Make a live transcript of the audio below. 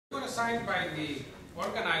assigned by the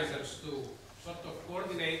organizers to sort of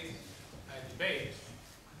coordinate a debate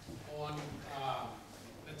on,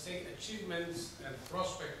 let's say, achievements and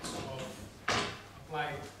prospects of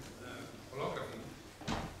applied holography.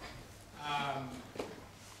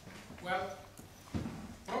 Well,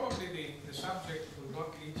 probably the subject will not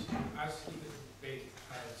reach as heated a debate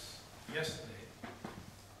as yesterday.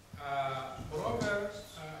 Moreover,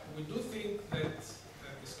 we do think that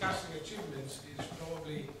discussing achievements is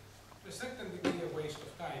probably to a certain degree a waste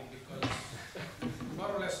of time, because we more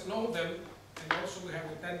or less know them, and also we have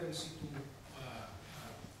a tendency to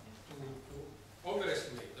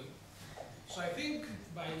overestimate them. So I think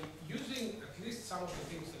by using at least some of the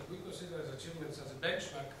things that we consider as achievements as a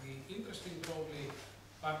benchmark, the interesting probably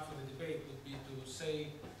part for the debate would be to say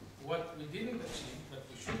what we didn't achieve, but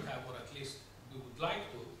we should have, or at least we would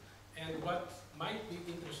like to, and what might be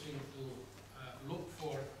interesting to look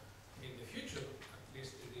for in the future, at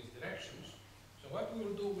least in these directions. So what we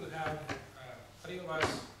will do, we'll have three of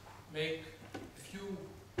us make a few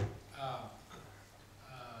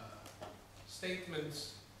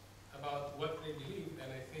statements about what they believe,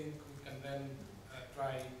 and I think we can then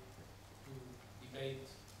try to debate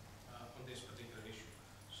on this particular issue.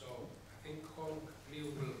 So I think Hong Liu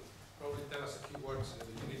will probably tell us a few words in the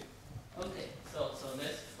beginning. Okay, so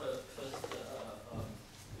let's first,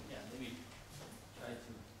 yeah, let me try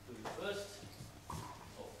to do it first.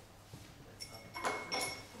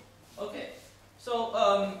 Oh. Okay, so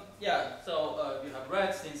yeah, so you have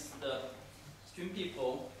read since the stream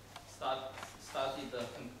people started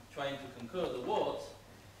trying to conquer the world,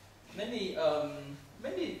 many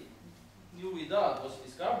new result was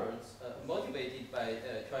discovered, motivated by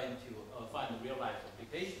trying to find real-life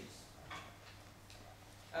applications.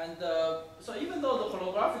 And so even though the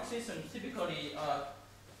holographic systems typically are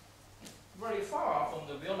very far from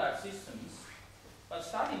the real-life systems, but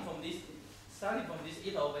starting from this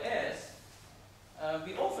eta over S,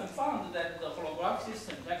 we often found that the holographic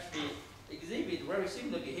systems actually exhibit very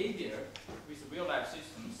similar behavior with real-life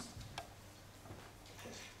systems.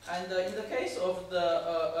 And in the case of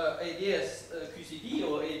the ADS QCD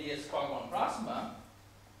or ADS quark-gluon plasma,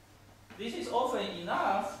 this is often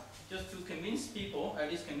enough just to convince people, at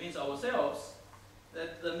least convince ourselves,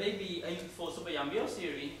 that maybe for super Yang-Mills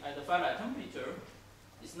theory at the finite temperature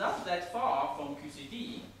is not that far from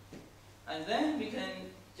QCD, and then we can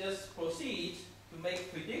just proceed to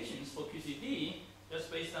make predictions for QCD just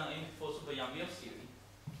based on for super Yang-Mills theory.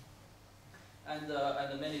 And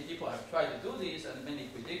many people have tried to do this, and many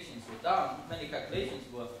predictions were done, many calculations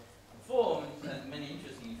were performed, and many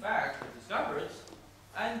interesting facts were discovered.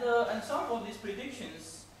 And some of these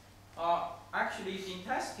predictions are actually being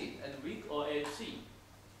tested at RIC or AHC.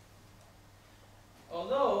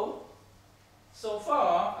 Although, so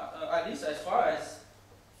far, at least as far as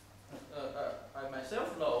I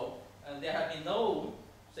myself know, there have been no,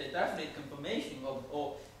 say, definite confirmation of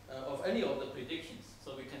any of the predictions.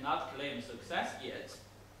 So we cannot claim success yet.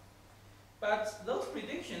 But those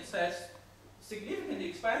predictions has significantly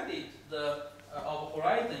expanded our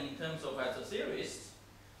horizon in terms of as a theorist,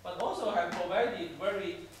 but also have provided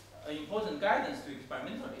very important guidance to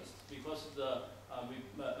experimentalists, because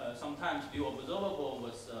sometimes the observable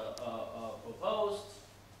was proposed,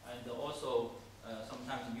 and also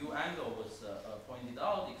sometimes new angle was pointed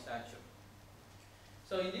out, etc.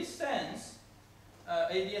 So in this sense,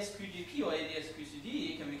 ADS QGP or ADS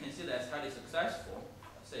QCD can be considered as highly successful,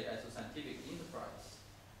 say, as a scientific enterprise,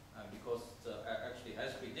 because it actually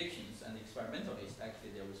has predictions, and experimentalists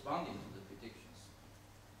actually they're responding to the predictions.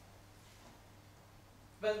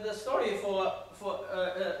 But the story when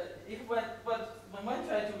one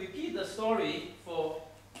tries to repeat the story for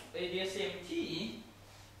ADS-CMT,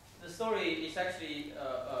 the story is actually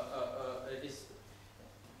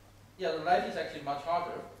the life is actually much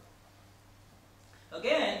harder.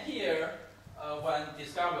 Again, here one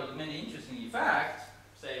discovered many interesting effects,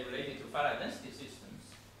 say related to finite density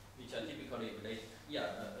systems, which are typically related,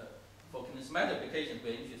 for kinematic applications,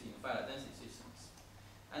 very interesting in finite density systems.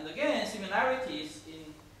 And again, similarities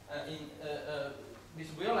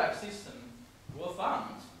with real-life systems were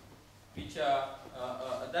found, which are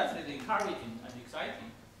definitely encouraging and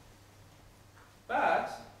exciting. But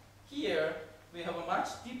here we have a much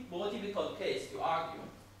more difficult case to argue.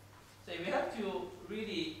 So we have to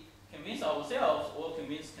really convince ourselves or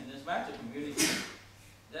convince condensed matter community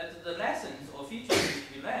that the lessons or features which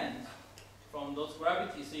we learned from those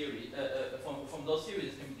gravity theory, from those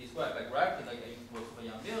theories can be described by gravity, like for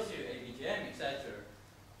Yang-Mills theory, ABGM, etc.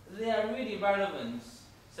 They are really relevant,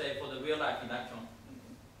 say, for the real-life electron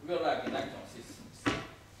systems,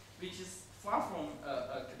 which is far from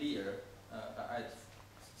clear at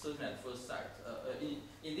certain at first sight.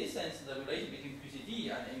 In this sense, the relation between QCD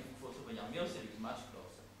and M for super Yang-Mills series is much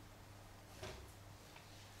closer.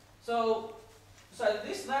 So at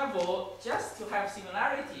this level, just to have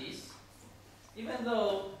similarities, even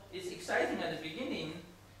though it's exciting at the beginning,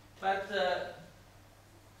 but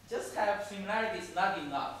just have similarities not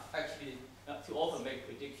enough actually to often make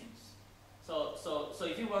predictions. So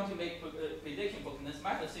if you want to make prediction for condensed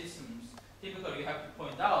matter systems, typically you have to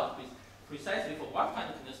point out precisely for what kind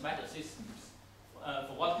of condensed matter systems,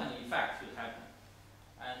 for what kind of effect should happen.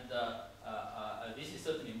 And this is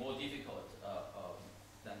certainly more difficult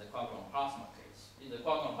than the quark-gluon plasma case. In the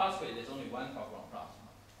quark-gluon plasma case, there's only one quark-gluon plasma.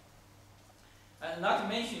 And not to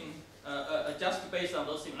mention, just based on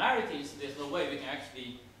those similarities, there's no way we can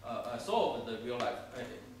actually solve the real life.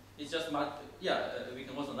 It's just not, we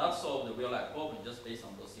can also not solve the real life problem just based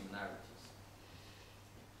on those similarities.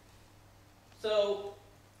 So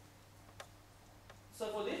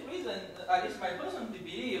for this reason, at least I personally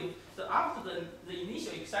believe that after the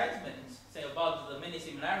initial excitement, say about the many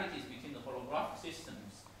similarities between the holographic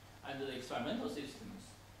systems and the experimental systems,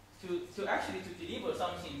 to actually deliver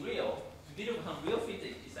something real, to deliver some real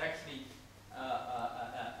physics is actually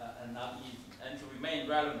not easy, and to remain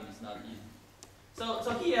relevant is not easy.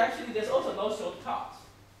 So here actually there's also no shortcut.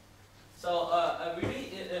 So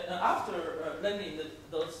really, after learning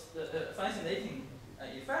those fascinating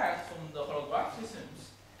effects from the holographic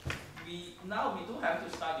systems, we do have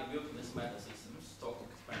to study real condensed matter systems, talk to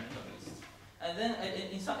experimentalists, and then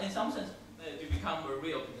in some sense to become a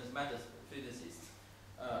real condensed matter physicist.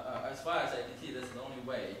 As far as I can see, that's the only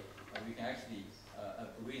way we can actually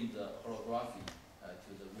bring the holography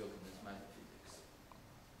to the real condensed matter physics.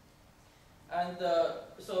 And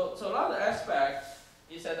so another aspect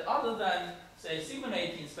is that other than, say,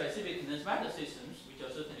 simulating specific condensed matter systems, which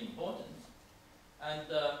are certainly important, and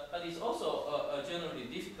but it's also generally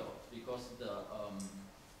difficult because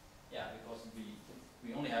because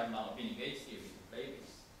we only have non-affine gauge theory to play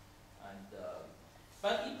with, and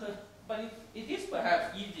but it is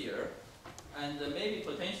perhaps easier and maybe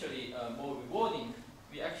potentially more rewarding.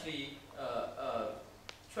 We actually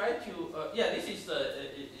try to this is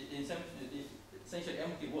essentially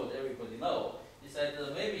empty word everybody knows. Is that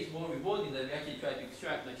maybe it's more rewarding that we actually try to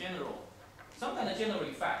extract the some kind of general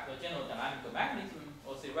effect, or general dynamical mechanism,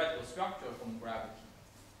 or theoretical structure from gravity.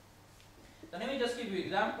 So let me just give you an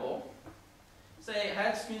example. Say,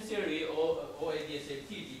 had string theory or ADSFT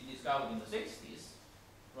be discovered in the 60s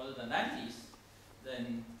rather than 90s,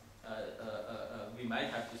 then we might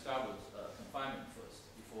have discovered confinement first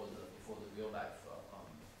before the real life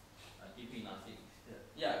DP nothing.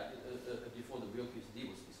 Before the real QCD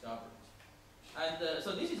was discovered. And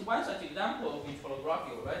so this is one such example which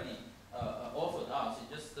holography already offered us.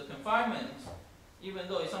 It's just the confinement, even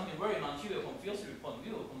though it's something very non-trivial from field theory point of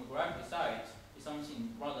view, from the gravity side, is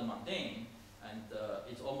something rather mundane, and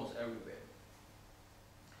it's almost everywhere.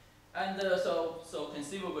 And so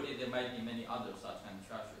conceivably there might be many other such kind of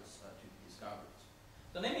treasures to be discovered.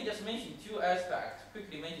 So let me just mention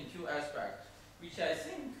quickly mention two aspects, which I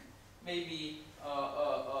think maybe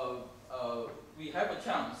we have a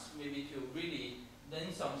chance maybe to really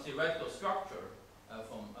learn some theoretical structure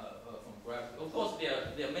from gravity. Of course,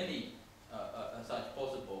 there are many such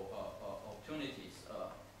possible opportunities.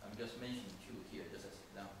 I'm just mentioning two here just as an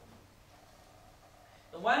example.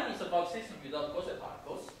 The one is about systems without quasi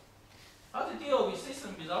particles. How to deal with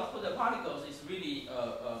systems without quasi particles is really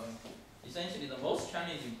essentially the most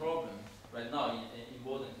challenging problem right now in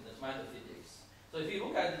modern condensed matter physics. So if you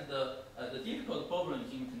look at the difficult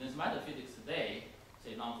problems in condensed matter physics today,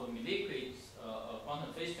 say non-Fermi liquids,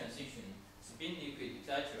 quantum phase transition, spin liquid,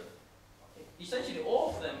 etc., essentially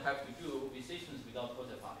all of them have to do with systems without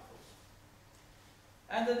quasi particles.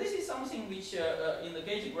 And this is something which in the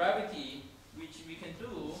gauge gravity, which we can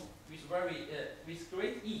do with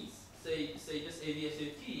great ease. Say just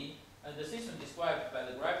ADSFT, and the system described by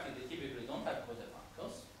the gravity, they typically don't have quasi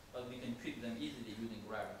particles, but we can treat them easily using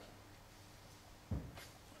gravity.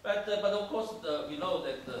 But of course, we know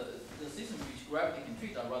that the systems which gravity can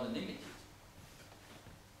treat are rather limited.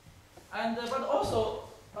 And but also,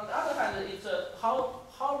 on the other hand, it's how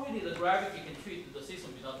really the gravity can treat the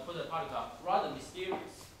system without quasi particle are rather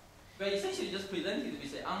mysterious. We're essentially just presented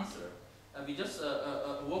with the answer, and we just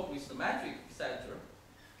work with the metric, etc.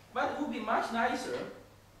 But it would be much nicer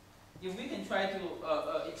if we can try to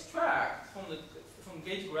extract from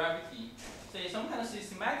gauge gravity, say, some kind of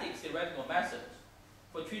systematic theoretical method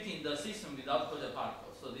for treating the system without quasi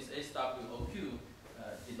particles. So this SWOQ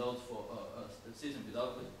denotes for the system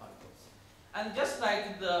without quasi particles. And just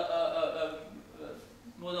like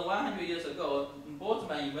more than 100 years ago,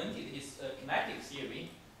 Boltzmann invented his kinetic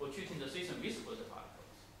theory,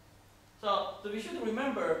 So we should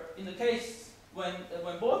remember in the case when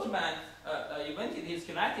Boltzmann invented his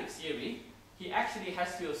kinetic theory, he actually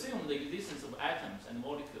has to assume the existence of atoms and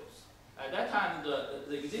molecules. At that time,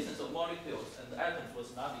 the existence of molecules and atoms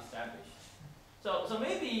was not established. So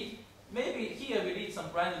maybe here we need some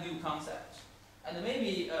brand new concept, and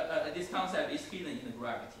maybe this concept is hidden in the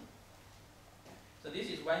gravity. So this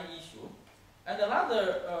is one issue. And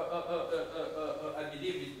another, I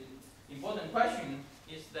believe, important question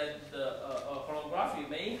is that the holography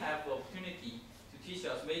may have the opportunity to teach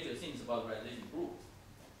us major things about the realization group.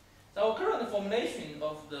 So our current formulation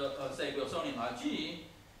of the, say, Wilsonian RG,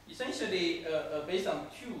 essentially based on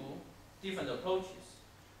two different approaches.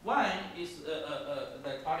 One is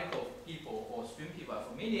the particle people or stream people are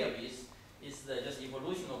familiar with, is the just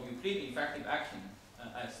evolution of Euclidean effective action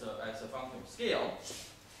as a function of scale.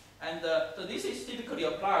 And so this is typically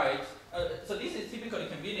applied, so this is typically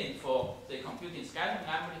convenient for, say, computing scattering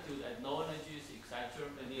amplitude at low energies, etc.,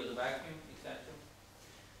 near the vacuum, etc.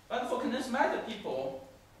 But for condensed matter people,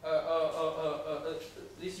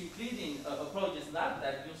 this Euclidean approach is not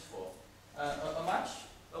that useful.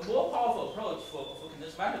 A more powerful approach for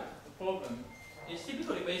condensed matter problem is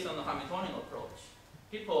typically based on the Hamiltonian approach.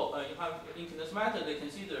 People in condensed matter, they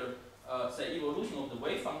consider, say, evolution of the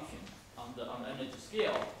wave function on the energy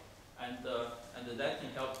scale, and that can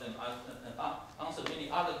help them answer many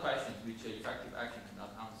other questions which effective action cannot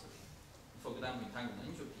answer. For example, entanglement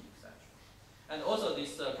entropy, etc. And also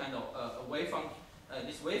this kind of wave function.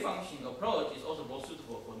 This wave function approach is also more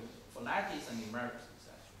suitable for lattice and numerics,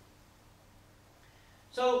 etc.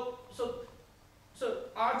 So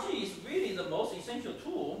RG is really the most essential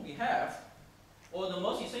tool we have, or the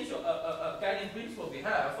most essential guiding principle we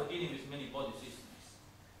have for dealing with many body systems.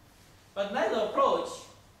 But neither approach,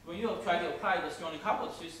 when you try to apply the strongly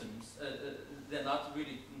coupled systems, they're not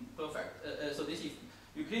really perfect. So this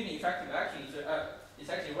Euclidean effective action is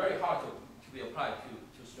actually very hard to be applied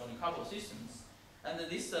to strongly coupled systems. And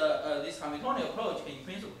this Hamiltonian approach can in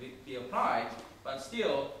principle be applied, but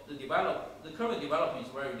still the current development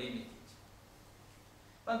is very limited.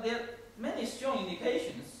 But there are many strong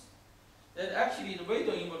indications that actually the rate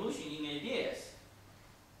of evolution in ADS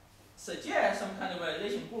suggests some kind of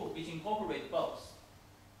realization group which incorporates both.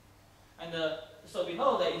 And so we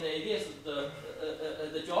know that in the ADS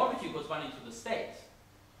the geometry corresponding to the state,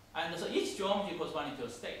 and so each geometry corresponding to a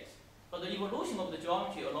state. But the evolution of the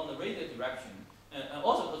geometry along the radial direction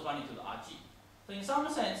also corresponding to the RG. So in some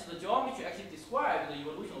sense, the geometry actually describes the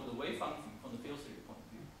evolution of the wave function from the field theory point of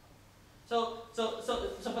view.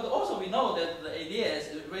 But also we know that the ADS,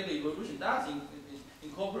 radial evolution, does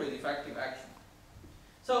incorporate effective action.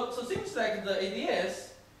 So it seems like the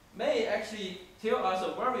ADS may actually tell us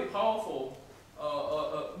a very powerful,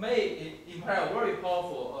 may imply a very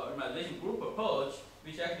powerful realization group approach,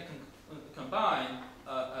 which actually can combine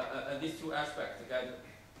these two aspects together.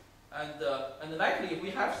 And likely, if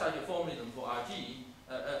we have such a formalism for RG,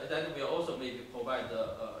 then we also maybe provide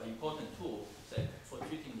an important tool, say, for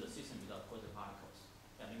treating the system without quarter particles.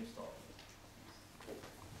 Yeah, let me stop.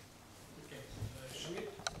 Okay, Shamit.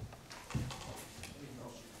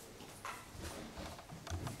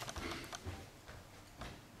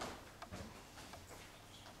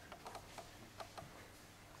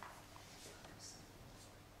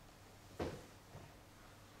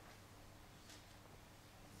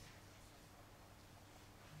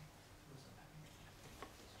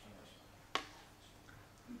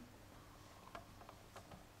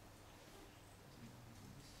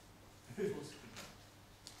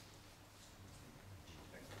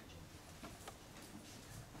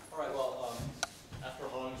 All right, well, after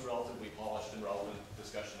Hong's relatively polished and relevant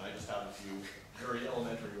discussion, I just have a few very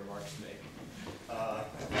elementary remarks to make. So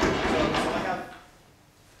I have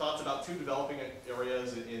thoughts about two developing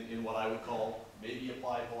areas in what I would call maybe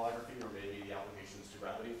applied holography or maybe the applications to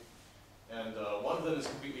gravity. And one of them is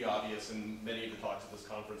completely obvious, and many of the talks at this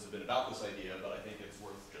conference have been about this idea, but I think it's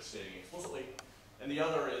worth just stating explicitly. And the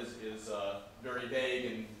other is very vague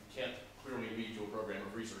and can't clearly lead to a program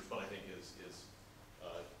of research, but I think is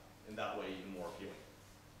in that way even more appealing.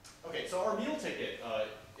 Okay, so our meal ticket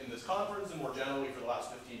in this conference and more generally for the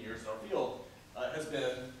last 15 years in our field has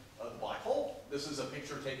been the black hole. This is a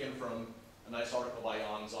picture taken from a nice article by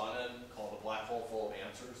Jan Zanen called "A Black Hole Full of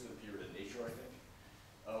Answers" that appeared in Nature, I think.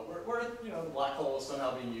 Where the black hole is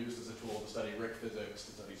somehow being used as a tool to study Rick physics,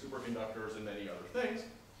 to study superconductors, and many other things.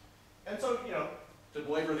 And so, to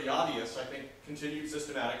belabor the obvious, I think continued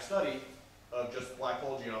systematic study of just black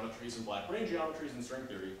hole geometries and black brane geometries and string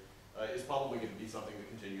theory is probably going to be something that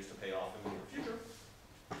continues to pay off in the near future.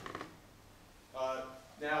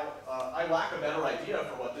 Now, I lack a better idea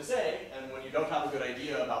for what to say, and when you don't have a good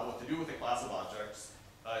idea about what to do with a class of objects,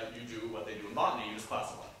 you do what they do in botany, you just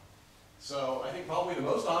classify. So I think probably the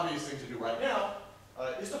most obvious thing to do right now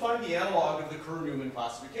is to find the analog of the Kerr-Newman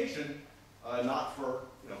classification, not for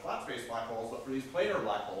flat space black holes, but for these planar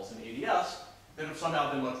black holes in ADS that have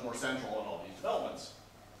somehow been much more central in all these developments.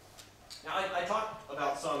 Now, I talked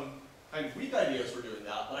about some kind of weak ideas for doing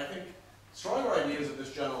that, but I think stronger ideas of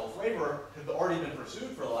this general flavor have already been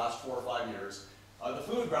pursued for the last 4 or 5 years. The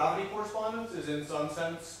fluid gravity correspondence is in some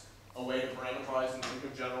sense a way to parameterize and think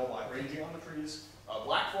of general Lagrange geometries.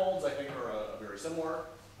 Black folds, I think, are very similar,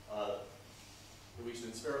 at least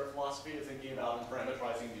in spirit philosophy, of thinking about and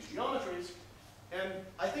parameterizing these geometries. And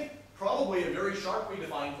I think probably a very sharply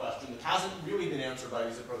defined question that hasn't really been answered by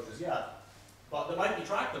these approaches yet, but that might be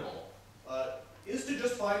tractable, is to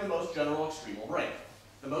just find the most general extremal brane.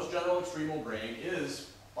 The most general extremal brane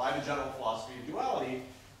is, by the general philosophy of duality,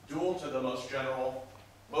 dual to the most general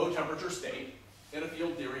low temperature state in a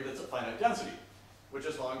field theory that's at finite density, which,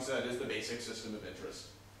 as Hong said, is the basic system of interest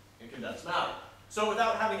in condensed matter. So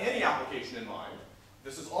without having any application in mind,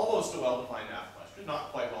 this is almost a well-defined math question,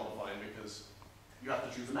 not quite well-defined because you have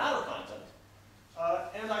to choose a matter content.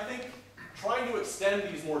 And I think trying to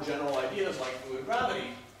extend these more general ideas like fluid gravity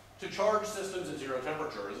to charged systems at 0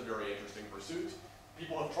 temperature is a very interesting pursuit.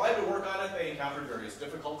 People have tried to work on it. They encountered various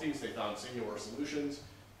difficulties. They found singular solutions.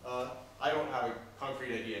 I don't have a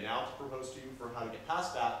concrete idea now to propose to you for how to get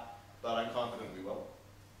past that, but I'm confident we will.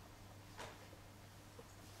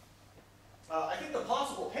 I think the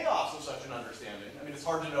possible payoffs of such an understanding, I mean, it's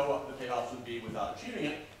hard to know what the payoffs would be without achieving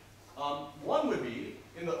it. One would be,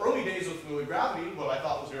 in the early days of fluid gravity, what I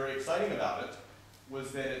thought was very exciting about it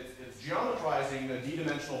was that it's geometrizing a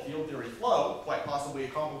d-dimensional field theory flow, quite possibly a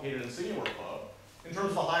complicated and singular flow, in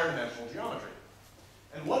terms of a higher dimensional geometry.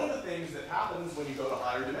 And one of the things that happens when you go to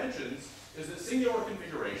higher dimensions is that singular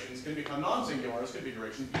configurations can become non-singular as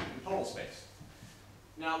configurations in total space.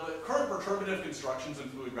 Now, the current perturbative constructions in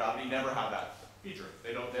fluid gravity never have that feature.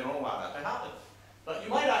 They don't allow that to happen. But you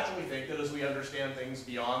might actually think that as we understand things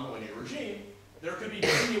beyond the linear regime, there could be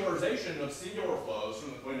singularization of singular flows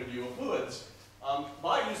from the point of view of fluids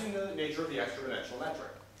by using the nature of the extra-dimensional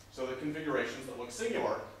metric. So that configurations that look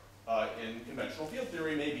singular in conventional field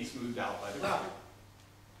theory may be smoothed out by the gravity.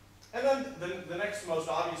 And then the next most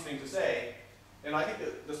obvious thing to say, and I think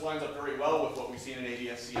that this lines up very well with what we've seen in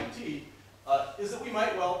ADS CMT, is that we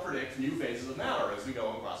might well predict new phases of matter as we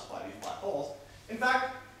go and classify these black holes. In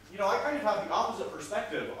fact, I kind of have the opposite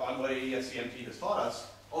perspective on what ADS CMT has taught us.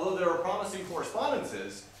 Although there are promising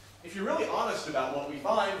correspondences, if you're really honest about what we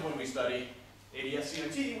find when we study ADS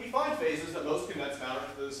CMT, we find phases that most condensed matter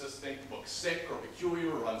physicists think look sick or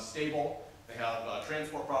peculiar or unstable. They have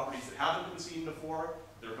transport properties that haven't been seen before.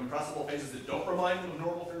 There are compressible phases that don't remind them of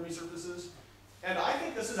normal Fermi surfaces. And I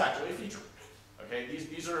think this is actually a feature. Okay,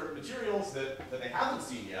 these are materials that they haven't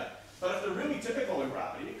seen yet, but if they're really typical in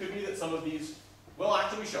gravity, it could be that some of these will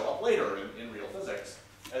actually show up later in real physics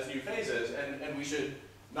as new phases, and we should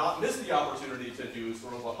not miss the opportunity to do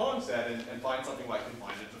sort of what Hong said and find something like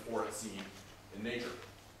confinement before it's seen in nature.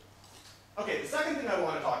 Okay, the second thing I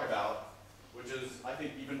want to talk about, which is, I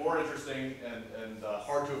think, even more interesting and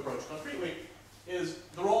hard to approach concretely, is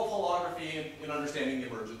the role of holography in understanding the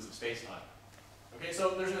emergence of space-time. Okay,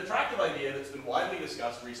 so there's an attractive idea that's been widely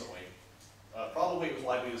discussed recently. Probably it was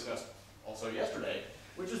widely discussed also yesterday,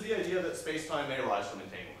 which is the idea that space-time may arise from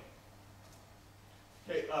entanglement.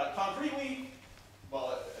 Okay, concretely,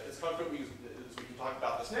 well, as concretely as we can talk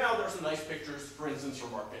about this now, there are some nice pictures, for instance,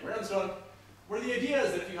 from Mark Van Ramsden, where the idea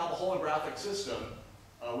is that if you have a holographic system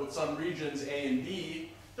with some regions A and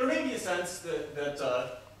B, there may be a sense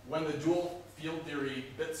that when the dual field theory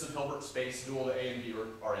bits of Hilbert space dual to A and B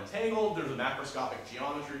are entangled, there's a macroscopic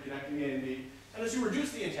geometry connecting A and B, and as you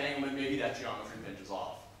reduce the entanglement, maybe that geometry pinches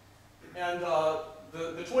off. And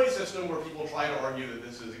the toy system where people try to argue that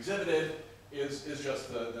this is exhibited is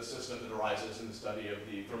just the system that arises in the study of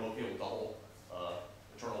the thermofield double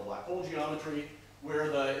eternal black hole geometry, where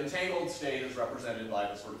the entangled state is represented by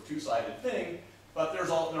the sort of two-sided thing, but there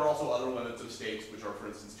are also other limits of states, which are, for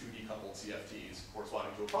instance, two decoupled CFTs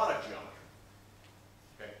corresponding to a product geometry.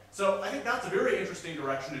 Okay. So I think that's a very interesting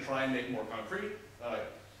direction to try and make more concrete.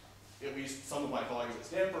 At least some of my colleagues at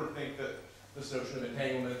Stanford think that this notion of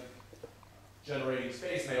entanglement generating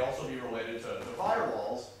space may also be related to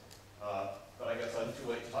firewalls, but I guess I'm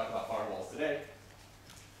too late to talk about firewalls today.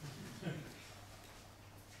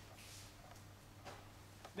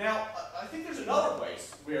 Now, I think there's another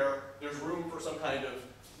place where there's room for some kind of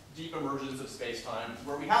deep emergence of space-time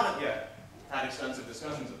where we haven't yet had extensive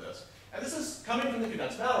discussions of this. And this is coming from the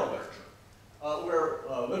condensed matter literature. where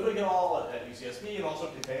Ludwig et al. At UCSB and also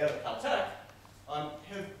Pipea at Caltech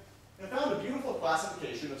have found a beautiful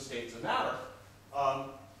classification of states of matter.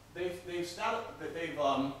 They've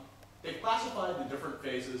classified the different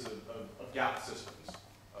phases of gap systems,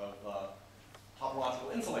 of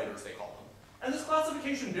topological insulators, they call them. And this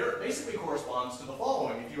classification basically corresponds to the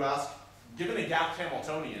following. If you ask, given a gapped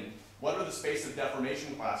Hamiltonian, what are the space of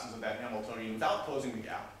deformation classes of that Hamiltonian without closing the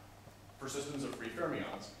gap for systems of free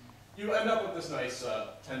fermions, you end up with this nice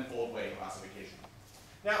 10-fold way classification.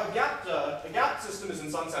 Now, a gapped system is in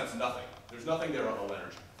some sense nothing. There's nothing there of low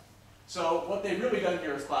energy. So what they've really done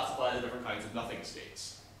here is classify the different kinds of nothing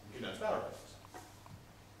states in condensed matter phases.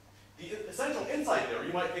 The essential insight there,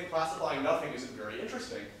 you might think classifying nothing isn't very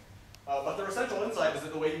interesting, but their essential insight is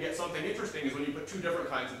that the way you get something interesting is when you put two different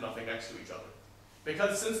kinds of nothing next to each other.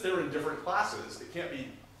 Because since they're in different classes, they can't be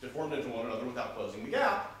deformed into one another without closing the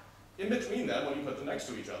gap. In between them, when you put them next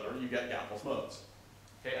to each other, you get gapless modes.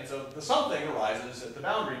 Okay, and so the something arises at the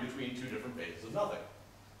boundary between two different phases of nothing.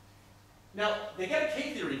 Now, they get a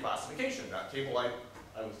K-theory classification. That table I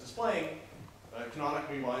was displaying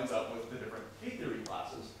canonically lines up with the different K-theory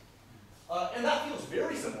classes. And that feels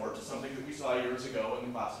very similar to something that we saw years ago in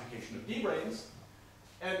the classification of D-branes.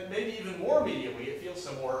 And maybe even more immediately, it feels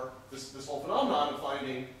similar, this whole phenomenon of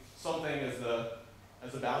finding something as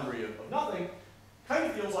the boundary of nothing, kind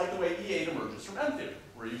of feels like the way E8 emerges from M-theory,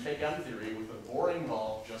 where you take M-theory with a boring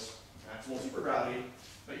ball, just maximal supergravity,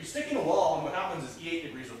 but you stick in a wall, and what happens is E8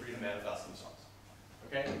 degrees are free to manifest themselves.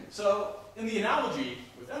 Okay? So, in the analogy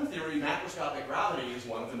with M-theory, macroscopic gravity is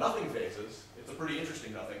one of the nothing phases. It's a pretty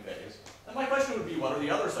interesting nothing phase. And my question would be, what are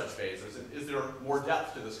the other such phases? Is there more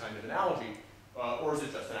depth to this kind of analogy, or is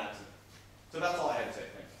it just an accident? So that's all I had to say.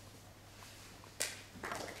 Thanks.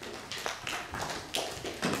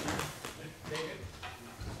 David?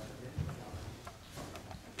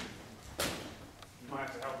 You might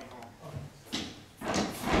have to help me home.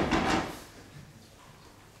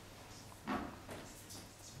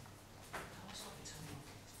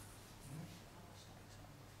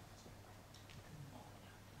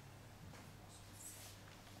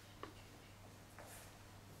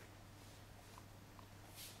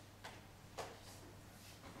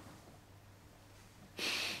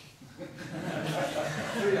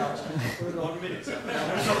 Long minutes.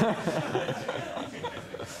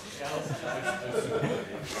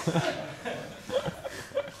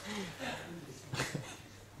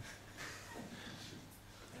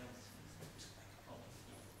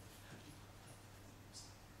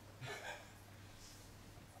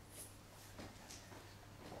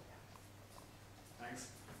 Thanks.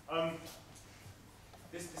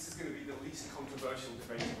 This is going to be the least controversial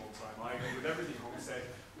debate of all time. I agree with everything Hong said,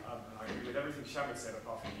 and I agree with everything Shamit said,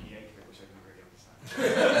 apart from the E8 bit, which I didn't really understand.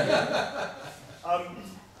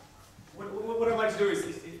 What I'd like to do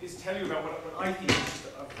is tell you about what I think is just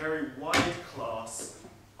a very wide class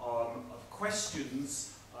of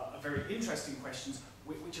questions, very interesting questions,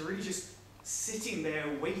 which are really just sitting there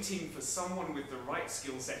waiting for someone with the right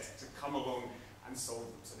skill set to come along and solve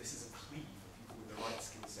them. So this is a plea for people with the right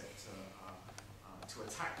skill set to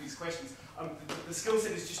attack these questions. The skill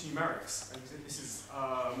set is just numerics. And this is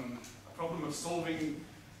a problem of solving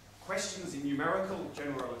questions in numerical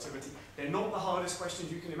general relativity. They're not the hardest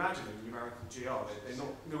questions you can imagine in numerical GR. They're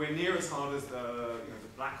not nowhere near as hard as the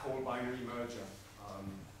black hole binary merger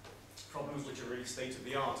problems, which are really state of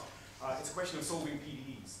the art. It's a question of solving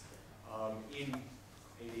PDEs in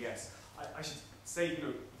ADS. I should say,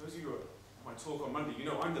 those of you who are my talk on Monday,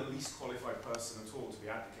 I'm the least qualified person at all to be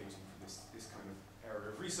advocating for this kind of area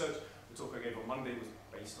of research. The talk I gave on Monday was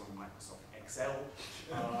based on Microsoft Excel,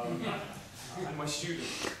 and my student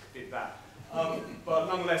did that. But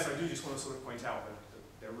nonetheless, I do just want to sort of point out that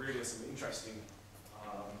there really are some interesting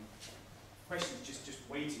questions just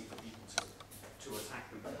waiting for people to attack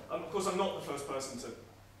them. Of course, I'm not the first person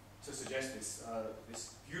to suggest this.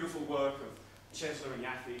 This beautiful work of Chesler and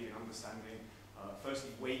Yaffe in understanding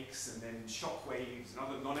firstly wakes and then shock waves and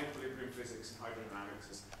other non-equilibrium physics and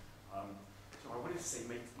hydrodynamics. So I wanted to say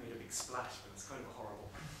made a big splash, but it's kind of a horrible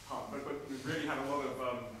pun. But it really had a lot of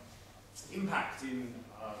impact in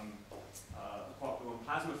quantum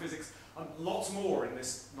plasma physics. Lots more in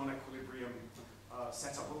this non-equilibrium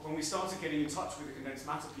setup. When we started getting in touch with the condensed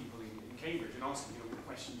matter people in Cambridge and asking, what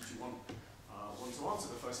questions do you want to answer,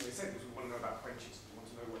 the first thing they said was, we want to know about quenches. We want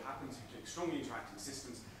to know what happens if you take strongly interacting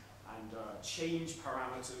systems and change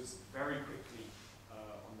parameters very quickly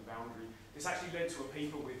on the boundary. This actually led to a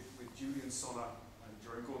paper with Julian Sonner and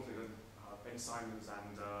Jerome Gauntlett and Ben Simons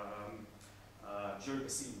and Joe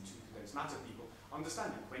Bassim, two condensed matter people,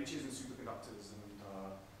 understanding quenches and superconductors and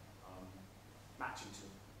matching to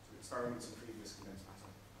experiments and previous condensed matter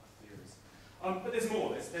theories. But there's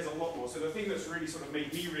more, there's a lot more. So the thing that's really sort of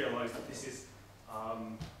made me realize that this is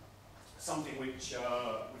something which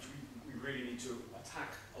we really need to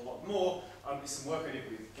attack a lot more is some work I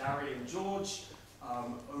did with Gary and George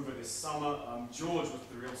over this summer. George was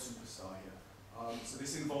the real superstar here. So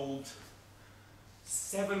this involved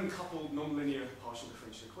 7 coupled nonlinear partial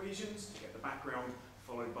differential equations to get the background,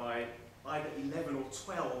 followed by either 11 or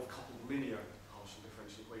 12 coupled linear partial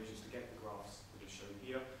differential equations to get the graphs that are shown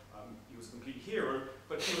here. He was a complete hero,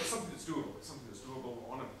 but it's something that's doable. It's something that's doable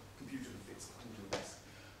on a computer that fits under your desk.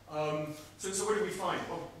 So what did we find?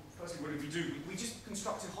 Well, firstly, what did we do? We just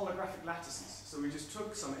constructed holographic lattices. So we just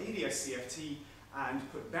took some ADS CFT and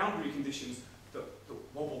put boundary conditions that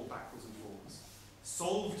wobbled backwards and forwards.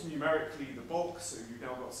 Solved numerically the bulk, so you've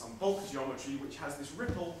now got some bulk geometry which has this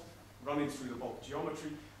ripple running through the bulk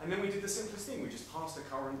geometry. And then we did the simplest thing. We just passed a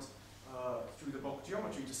current through the bulk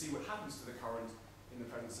geometry to see what happens to the current in the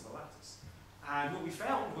presence of a lattice. And what we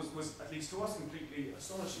found was at least to us, completely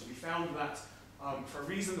astonishing. We found that, for a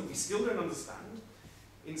reason that we still don't understand,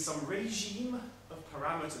 in some regime of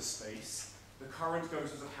parameter space, the current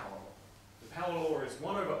goes as a power law. The power law is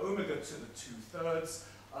 1 over omega to the 2/3.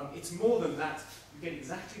 It's more than that. You get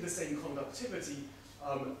exactly the same conductivity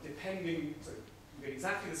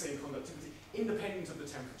independent of the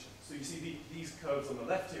temperature. So you see these curves on the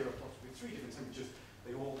left here are plotted with 3 different temperatures.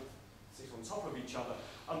 They all sit on top of each other.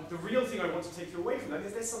 The real thing I want to take you away from that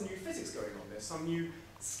is there's some new physics going on. There's some new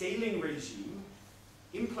scaling regime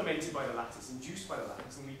implemented by the lattice, induced by the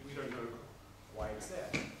lattice, and we don't know why it's there.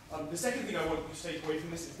 The second thing I want you to take away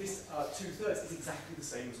from this is this 2/3 is exactly the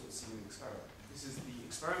same as what's seen in the experiment. This is the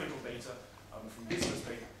experimental data from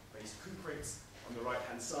business-based COOP rates on the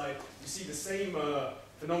right-hand side. You see the same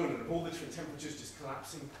phenomenon of all the different temperatures just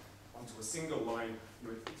collapsing onto a single line.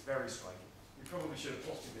 It's very striking. We probably should have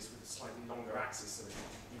plotted this with a slightly longer axis so that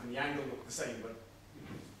even the angle looked the same, but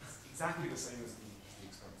it's exactly the same as the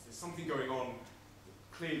experiment. There's something going on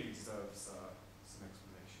that clearly deserves some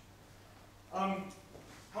explanation.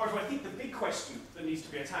 However, I think the big question that needs to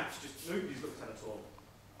be attacked, just nobody's looked at at all,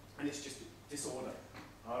 and it's just disorder.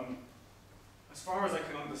 As far as I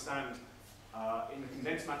can understand, in the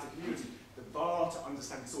condensed matter community, the bar to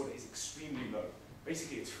understand disorder is extremely low.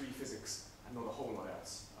 Basically, it's free physics and not a whole lot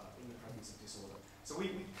else in the presence of disorder. So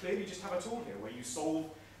we clearly just have a tool here where you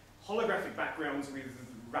solve holographic backgrounds with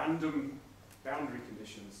random boundary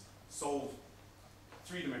conditions, solve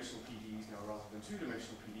 3-dimensional PDEs now rather than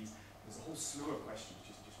 2-dimensional PDEs. There's a whole slew of questions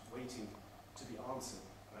just waiting to be answered,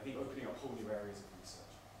 and I think opening up whole new areas of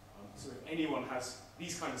research. So if anyone has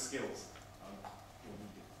these kind of skills, you'll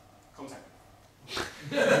need it. Contact me.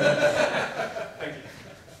 Thank you.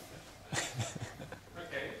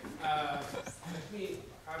 Okay, let me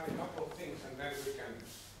add a couple of things and then we can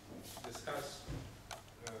discuss.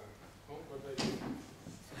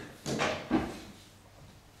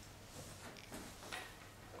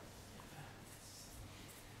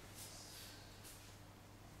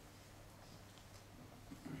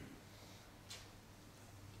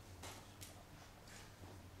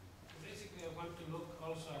 Basically, I want to look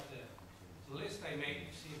also at the list I made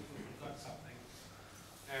to see if we got something.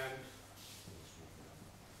 And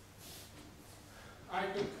I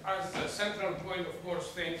took as a central point, of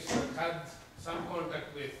course, things that had some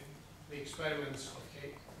contact with the experiments of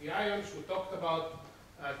the ions. We talked about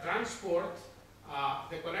transport.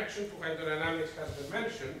 The connection to hydrodynamics has been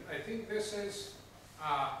mentioned. I think this is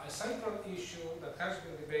a central issue that has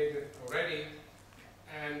been debated already,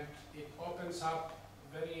 and it opens up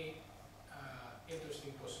very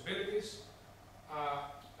interesting possibilities.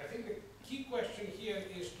 I think the key question here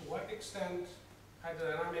is to what extent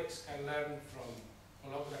hydrodynamics can learn from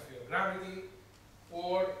holography or gravity,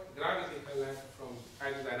 or gravity can learn from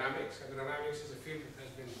hydrodynamics. Hydrodynamics is a field that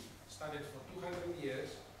has been studied for 200 years,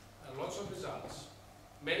 lots of results,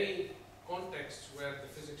 many contexts where the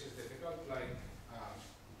physics is difficult, like,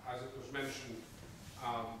 as it was mentioned,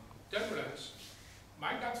 turbulence.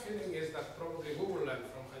 My gut feeling is that probably we will learn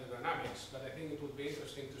from hydrodynamics, but I think it would be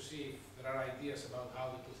interesting to see if there are ideas about how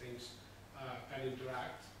the two things can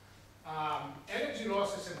interact. Energy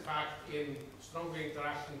losses, in fact, in strongly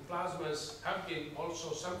interacting plasmas have been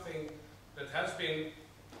also something that has been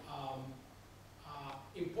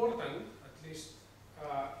important, at least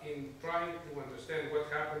in trying to understand what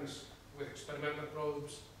happens with experimental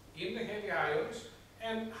probes in the heavy ions,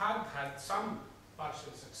 and had some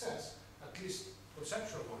partial success, at least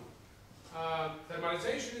conceptual one.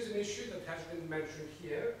 Thermalization is an issue that has been mentioned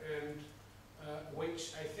here, and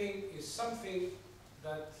which I think is something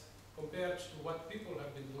that, compared to what people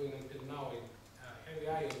have been doing until now in heavy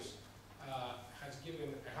ions, has given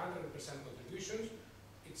 100% contributions.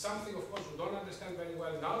 It's something, of course, we don't understand very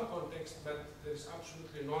well in our context, but there is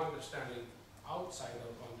absolutely no understanding outside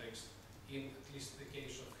our context, in at least the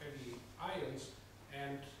case of heavy ions.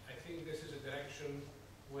 And I think this is a direction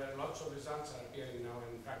where lots of results are appearing now,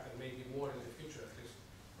 and in fact there may be more in the future, at least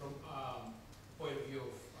from point of view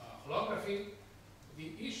of holography.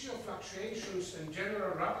 The issue of fluctuations and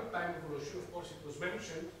general rapid time evolution, of course, it was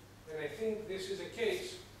mentioned, and I think this is a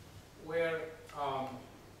case where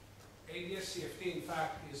ADS-CFT, in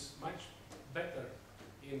fact, is much better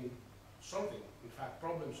in solving, in fact,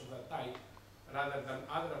 problems of that type rather than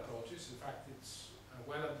other approaches. In fact, it's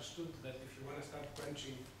well understood that if you want to start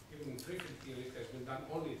quenching even in free-field theory, it has been done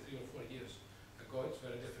only 3 or 4 years ago. It's a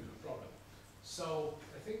very difficult problem. So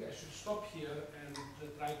I think I should stop here and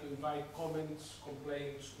try to invite comments,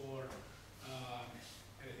 complaints, or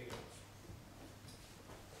anything else.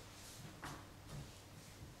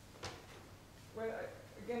 Well,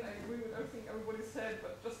 again, I agree with everything everybody said,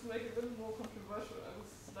 but just to make it a little more controversial, I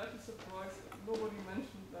was slightly surprised that nobody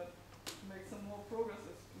mentioned that to make some more progress,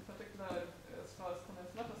 in particular as far as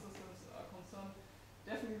condensed matter systems are concerned,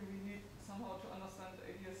 definitely we need somehow to understand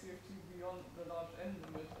ADS-CFT beyond the large N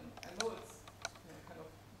limit. And I know it's kind of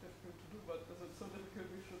difficult to do, but is it so difficult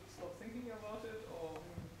we should stop thinking about it, or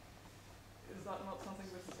is that not something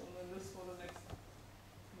which is on the list for the next,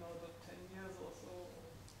 10 years or so?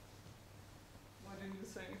 Why didn't you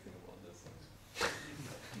say anything about this?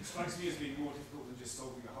 It strikes me as being more difficult than just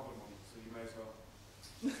solving a Hubble model, so you may as well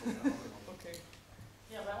solve a Hubble model. Okay.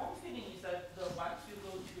 Yeah, my own feeling is that once you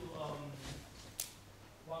go to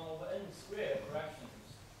 1/n squared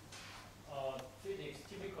corrections, physics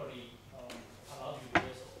typically allow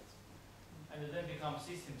universal, and then become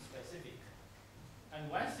system specific.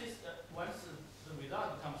 And once the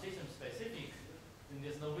result becomes system specific, then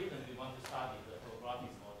there's no reason we want to study the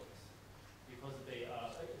holographic models, because they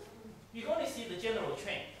you can only see the general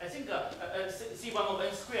trend. I think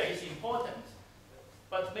C1/n squared is important,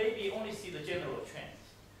 but maybe only see the general trend.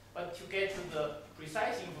 But to get to the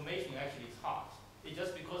precise information, actually, it's hard. It's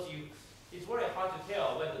just because it's very hard to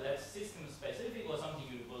tell whether that's system specific or something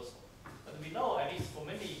universal. But we know, at least for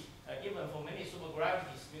many, even for many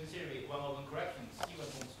supergravity string theory 1/n corrections, even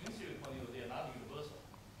from string theory point of view, they are not universal.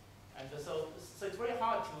 And so it's very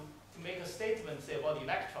hard to make a statement, say, about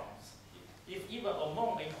electrons. If even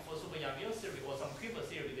among for super Yang-Mills theory or some Kuiper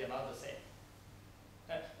theory, they're not the same.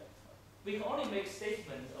 We can only make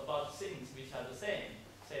statements about things which are the same.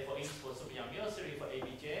 Say, for instance, for super Yang-Mills theory, for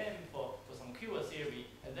ABJM, for some Kuiper theory,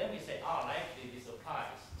 and then we say, likely this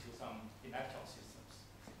applies to some electron systems.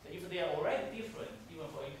 So if they are already different, even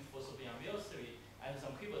for super Yang-Mills theory and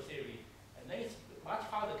some Kuiper theory, and then it's much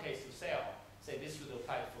harder case to say this should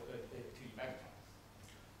apply to electrons.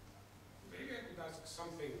 Maybe I could ask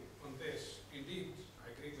something on this. Indeed,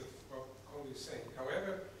 I agree with what Colin is saying.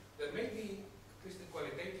 However, there may be at least a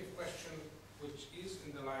qualitative question which is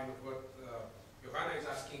in the line of what Johanna is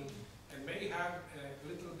asking, and may have a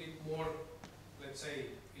little bit more, let's say,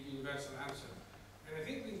 a universal answer. And I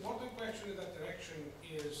think the important question in that direction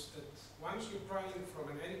is that once you're trying from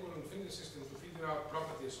an n-equal infinity system to figure out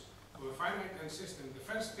properties of a finite n system, the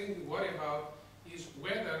first thing you worry about is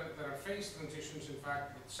whether there are phase transitions, in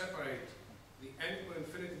fact, that separate the n-equal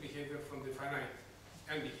infinity behavior from the finite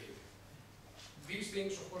n behavior. These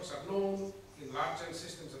things, of course, are known in large n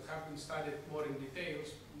systems that have been studied more in details,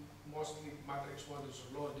 mostly matrix models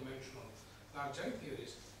of lower dimensional large n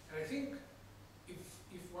theories. And I think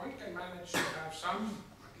if one can manage to have some,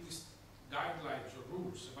 at least, guidelines or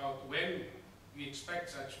rules about when we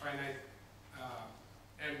expect such finite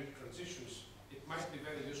n transitions, it might be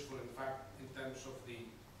very useful, in fact, in terms of the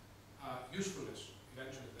usefulness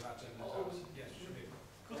eventually of the large n results. Yes, Shamit.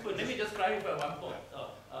 Good. Let me just clarify one point.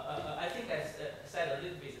 I think I said a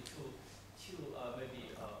little bit too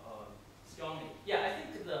maybe strongly. Yeah, I think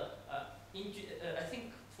I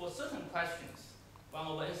think for certain questions,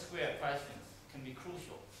 1/n squared questions can be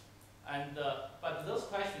crucial, and but those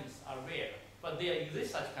questions are rare. But there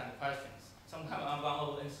exist such kind of questions. Sometimes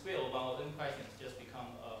 1/n squared or 1/n questions just become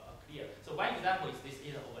clear. So one example is this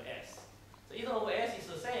eta/s. So eta/s is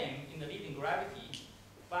the same in the leading gravity,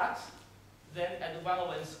 but then at the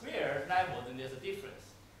 1/n squared level, then there's a difference.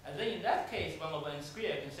 And then in that case, 1/n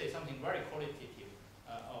squared can say something very qualitative,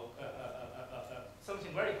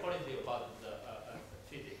 something very qualitative about the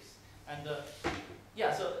physics. And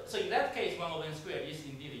yeah, so in that case, 1/n squared is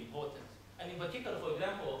indeed important. And in particular, for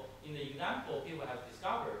example, in the example people have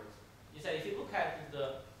discovered, is that if you look at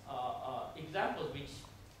the examples which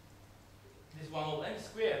this 1/n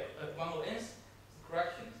squared, 1/n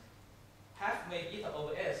corrections have made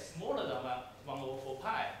eta/s smaller than 1/4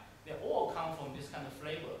 pi, they all come from this kind of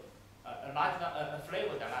flavor,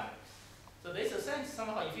 flavor dynamics. So there's a sense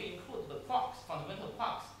somehow if you include the quarks, fundamental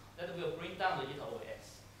quarks, that will bring down the eta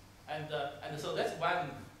OS. And so that's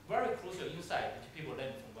one very crucial insight which people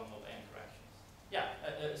learn from 1 over n interactions. Yeah,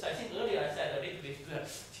 so I think earlier I said a little bit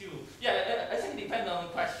too, yeah, I think it depends on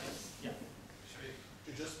the questions. Yeah.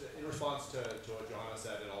 Just in response to what Johanna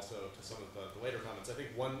said and also to some of the later comments, I think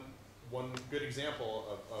one good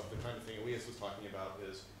example of the kind of thing Elias was talking about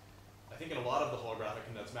is, I think in a lot of the holographic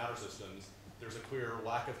condensed matter systems, there's a clear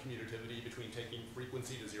lack of commutativity between taking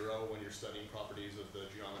frequency to 0 when you're studying properties of the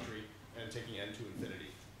geometry and taking n to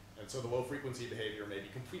infinity. And so the low frequency behavior may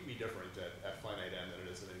be completely different at finite n than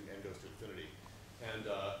it is when n goes to infinity. And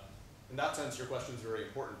in that sense, your question is very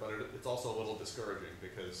important, but it's also a little discouraging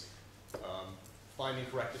because finding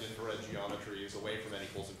corrected infrared geometries away from n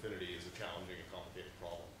equals infinity is a challenging and complicated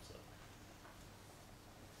problem.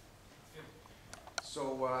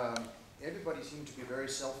 So everybody seemed to be very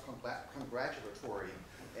self-congratulatory,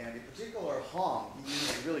 and in particular Hong, he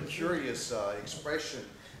used a really curious expression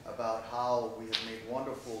about how we have made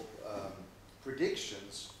wonderful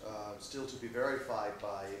predictions, still to be verified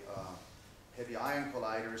by heavy ion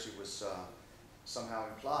colliders. It was somehow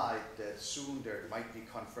implied that soon there might be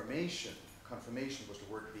confirmation. Confirmation was the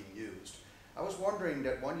word being used. I was wondering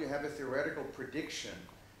that when you have a theoretical prediction,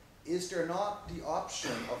 is there not the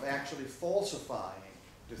option of actually falsifying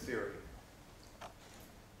the theory?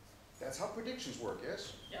 That's how predictions work,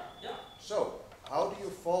 yes? Yeah, yeah. So, how do you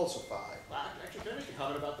falsify? Well, actually, can I make a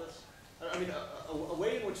comment about this? I mean, a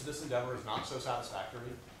way in which this endeavor is not so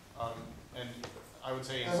satisfactory, and I would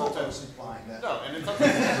say in some sense, implying that. no, and in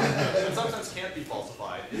some sense can't be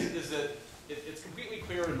falsified, is that it's completely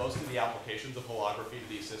clear in most of the applications of holography to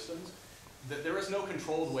these systems that there is no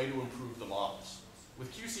controlled way to improve the models.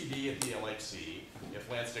 With QCD at the LHC, if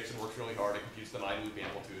Lance Dixon works really hard and computes the 9-loop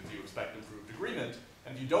amplitudes, you expect improved agreement,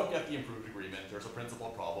 and if you don't get the improved agreement, there's a principal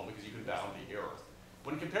problem because you can bound the error.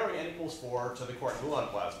 When comparing n equals 4 to the quark-gluon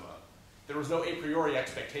plasma, there was no a priori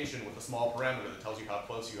expectation with a small parameter that tells you how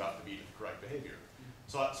close you have to be to the correct behavior.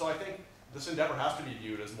 So I think this endeavor has to be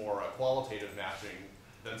viewed as more a qualitative matching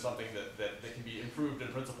than something that can be improved in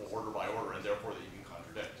principle order by order and therefore that you can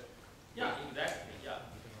contradict. Yeah, exactly, yeah.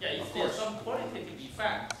 Yeah, if there's some qualitative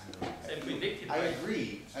effect, say predicted. I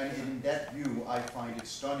agree, and in that view, I find it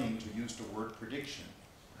stunning to use the word prediction.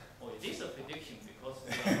 Oh, it is a prediction because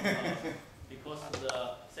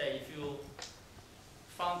say if you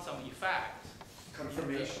found some effect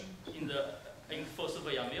Confirmation. in for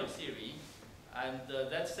Super-Yang-Mills theory, and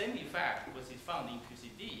that same effect was found in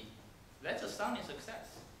QCD, that's a stunning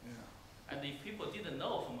success. Yeah. And if people didn't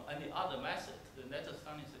know from any other method, then that's a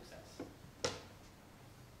stunning success.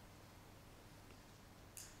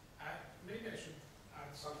 Maybe I should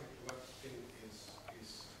add something to what Tim is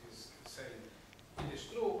saying. It is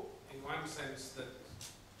true in one sense that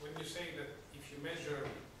when you say that if you measure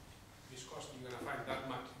viscosity, you're going to find that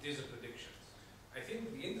much, it is a prediction. I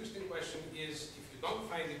think the interesting question is, if you don't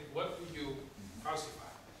find it, what would you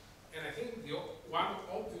falsify? And I think the one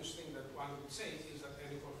obvious thing that one would say is that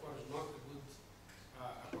n equals 4 is not a good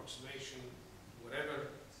approximation to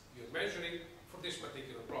whatever you're measuring for this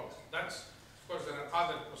particular problem. That's, of course, there are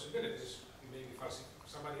other possibilities. You may be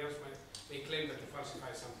somebody else may claim that you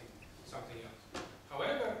falsify something else.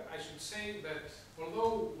 However, I should say that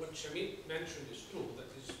although what Shamit mentioned is true,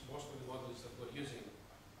 that is most of the models that we're using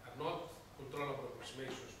are not controllable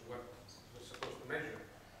approximations to what we're supposed to measure,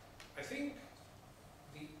 I think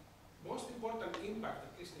the most important impact,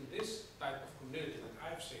 at least in this type of community that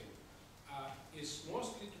I've seen, is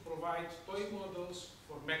mostly to provide toy models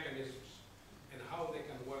for mechanisms and how they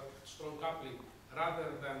can work strong coupling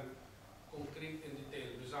rather than concrete and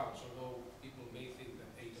detailed results, although people may think that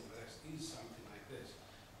 8 over S is something like this.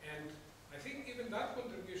 And I think even that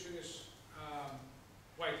contribution is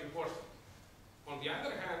quite important. On the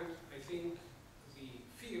other hand, I think the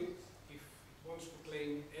field, if it wants to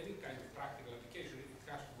claim any kind of practical application, it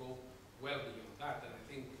has to go well beyond that, and I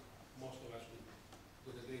think most of us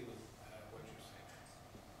would agree with what you say.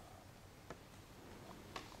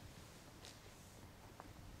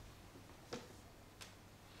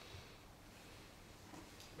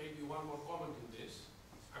 Maybe one more comment on this.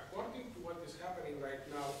 According to what is happening right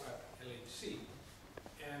now at LHC,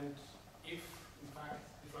 and if, in fact,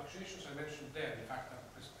 the fluctuations I mentioned there, in fact, are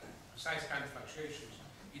precise kind of fluctuations,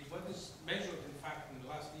 what is measured, in fact, in the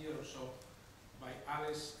last year or so by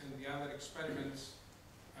Alice and the other experiments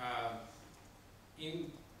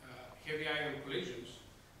in heavy ion collisions,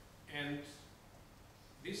 and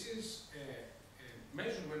this is a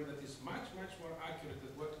measurement that is much, much more accurate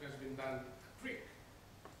than what has been done at Frick.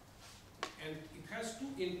 And it has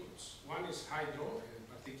two inputs. One is hydro, in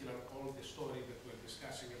particular all the story that we're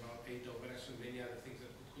discussing about 8 over S and many other things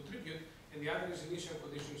that could contribute, and the other is initial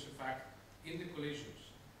conditions effect in the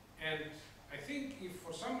collisions. And I think if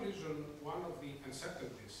for some reason one of the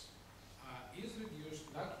uncertainties is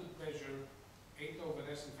reduced, that would measure 8 over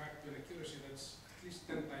S, in fact, with accuracy that's at least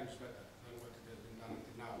 10 times better than what it has been done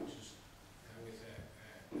until now, which is with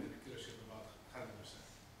an accuracy of about 100%.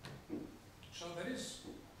 So there is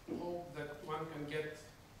hope that one can get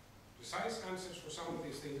precise answers for some of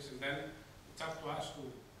these things, and then it's up to us to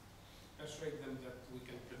persuade them that we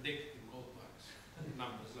can predict in gold marks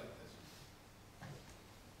numbers like this.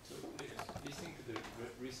 So, listening to the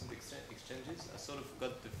recent exchanges, I sort of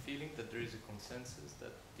got the feeling that there is a consensus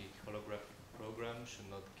that the holographic program should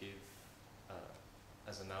not give,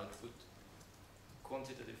 as an output,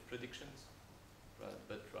 quantitative predictions,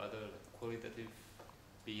 but rather qualitative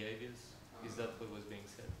behaviors. Is that what was being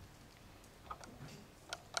said?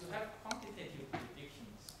 To have quantitative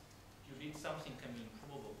predictions, you need something can be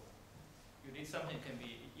improbable. You need something can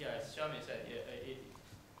be, as Shamit said,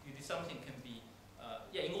 you need something can be,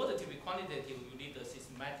 in order to be quantitative, you need a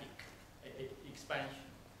systematic expansion,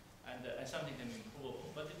 and something can be improbable.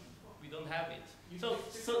 But we don't have it. So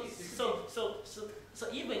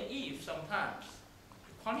even if sometimes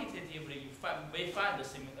quantitatively you may find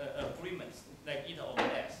agreements like either or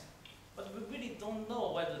less, but we really don't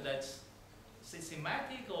know whether that's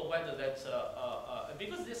systematic or whether that's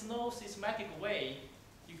because there's no systematic way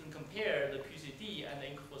you can compare the QCD and the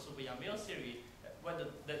incompressible Yang-Mills theory, whether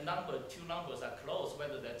the two numbers are close,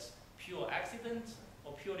 whether that's pure accident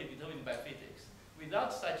or purely determined by physics.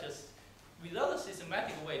 Without a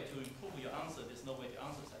systematic way to improve your answer, there's no way to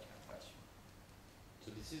answer such kind of question.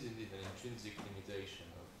 So this is indeed an intrinsic limitation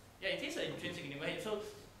of. Yeah, it is an intrinsic limitation.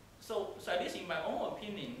 So at least in my own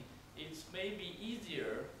opinion, it's maybe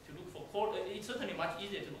easier to look for, it's certainly much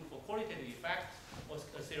easier to look for qualitative effect or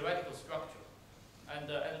a theoretical structure. And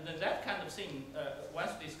then that kind of thing,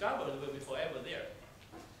 once discovered, will be forever there.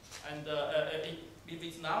 And if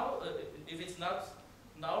it's not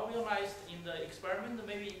now realized in the experiment,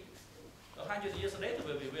 maybe 100 years later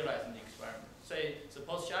will be realized in the experiment. Say,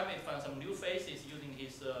 suppose Shamit found some new phases using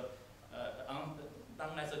his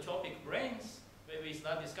anisotropic brains. Maybe it's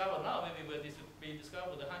not discovered now, maybe it will be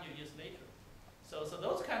discovered 100 years later. So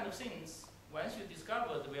those kind of things, once you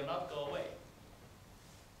discover it, will not go away.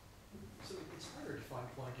 So it's harder to find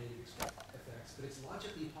quantitative effects, but it's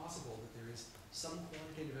logically possible that there is some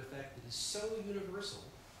quantitative effect that is so universal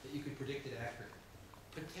that you could predict it accurately.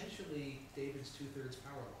 Potentially, David's 2/3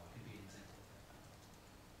 power law could be an example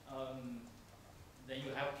of that. Then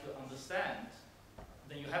you have to understand.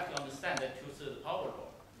 That 2/3 power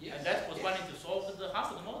law. Yes. And that was wanting to solve the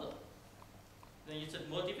Harvard model. Then it's a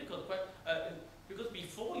more difficult question, because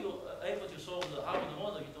before you're able to solve the Harvard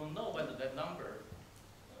model, you don't know whether that number,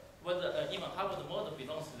 whether even Harvard model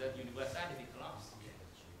belongs to that universality class.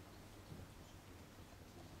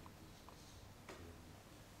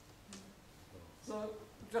 So,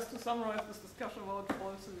 just to summarize this discussion about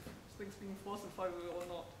things being falsifiable or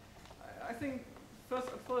not, I think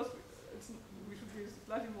at first we should be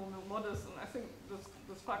slightly more modest, and I think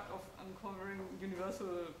this fact of uncovering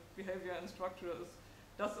universal behavior and structure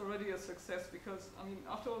that's already a success, because, I mean,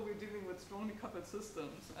 after all, we're dealing with strongly coupled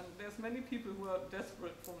systems, and there's many people who are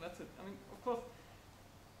desperate for method. I mean, of course,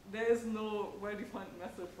 there is no well-defined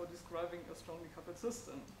method for describing a strongly coupled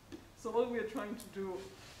system. So all we are trying to do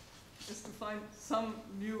is to find some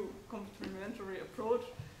new complementary approach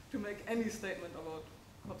to make any statement about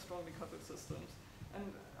strongly coupled systems.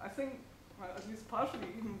 And I think, well, at least partially,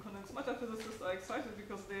 even condensed matter physicists are excited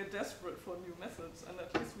because they are desperate for new methods, and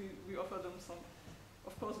at least we offer them some,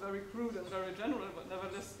 of course, very crude and very general, but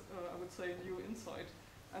nevertheless, I would say, new insight.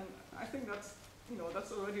 And I think that's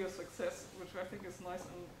already a success, which I think is nice,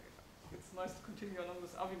 and it's nice to continue along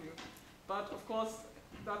this avenue. But of course,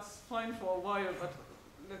 that's fine for a while, but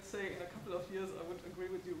let's say in a couple of years, I would agree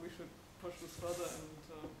with you, we should push this further and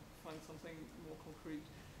find something more concrete.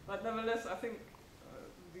 But nevertheless, I think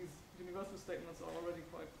these universal statements are already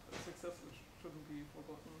quite a success, which shouldn't be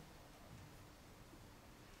forgotten.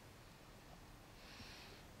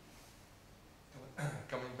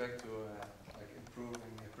 Coming back to like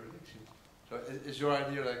improving prediction. So is your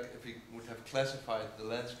idea, like, if we would have classified the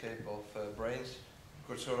landscape of brains,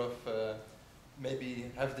 could sort of maybe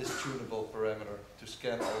have this tunable parameter to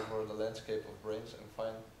scan over the landscape of brains and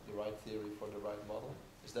find the right theory for the right model?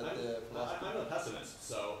 Is that the philosophy? I'm a pessimist,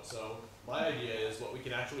 so my idea is what we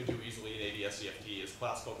can actually do easily in ADS-CFT is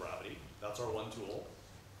classical gravity. That's our one tool.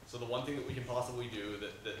 So the one thing that we can possibly do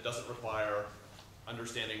that doesn't require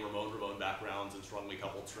understanding Ramon backgrounds and strongly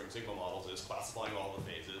coupled string sigma models is classifying all the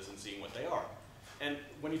phases and seeing what they are. And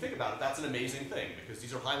when you think about it, that's an amazing thing, because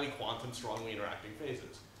these are highly quantum, strongly interacting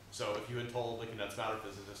phases. So if you had told the condensed matter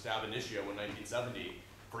physicist ab initio in 1970,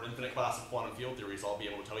 for an infinite class of quantum field theories, I'll be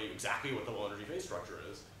able to tell you exactly what the low energy phase structure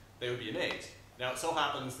is, they would be amazed. Now, it so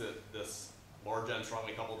happens that this large N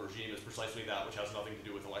strongly coupled regime is precisely that which has nothing to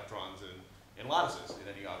do with electrons and lattices in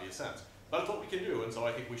any obvious sense. But it's what we can do, and so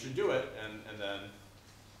I think we should do it, and then,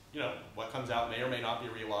 you know, what comes out may or may not be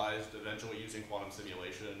realized eventually using quantum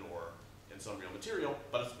simulation or in some real material,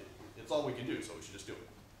 but it's all we can do, so we should just do it.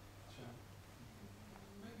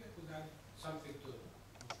 Maybe I could add something to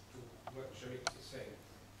what Shamit is saying.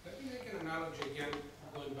 Let me make an analogy again,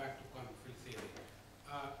 going back to quantum field theory.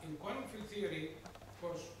 In quantum field theory, of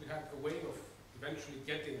course, we have a way of eventually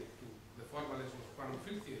getting to the formalism of quantum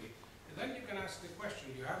field theory, and then you can ask the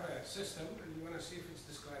question, you have a system and you want to see if it's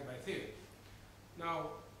described by theory.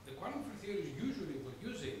 Now, the quantum field theories usually we're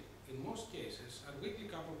using, in most cases, are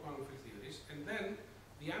weakly coupled quantum field theories, and then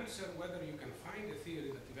the answer whether you can find a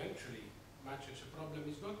theory that eventually matches a problem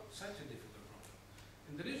is not such a difficult problem.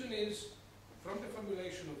 And the reason is, from the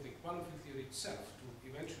formulation of the quantum field theory itself to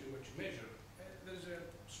eventually what you measure, there's a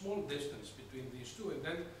small distance between these two, and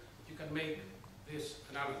then you can make this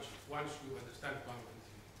analogy once you understand quantum field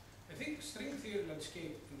theory. I think string theory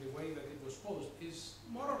landscape, in the way that it was posed, is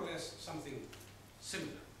more or less something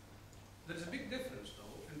similar. There's a big difference,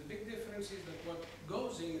 though, and the big difference is that what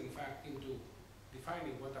goes in fact, into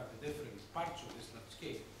defining what are the different parts of this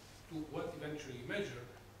landscape to what eventually you measure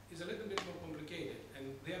is a little bit more complicated,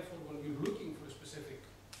 and therefore when we're looking for a specific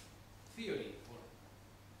theory or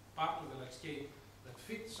part of the landscape that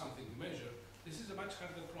fits something you measure, this is a much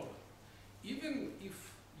harder problem. Even if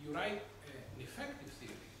you write an effective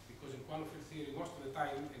theory, because in quantum field theory most of the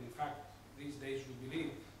time, and in fact these days we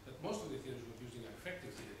believe that most of the theories we're using are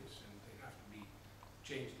effective theories and they have to be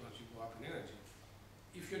changed once you go up in energy.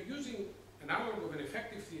 If you're using an analog of an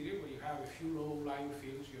effective theory where you have a few low-lying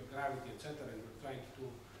fields, your gravity, etc., and you're trying to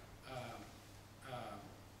do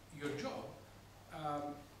your job,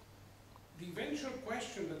 the eventual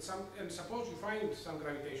question that and suppose you find some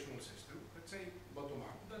gravitational system, let's say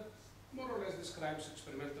bottom-up, that more or less describes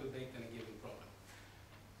experimental data in a given problem.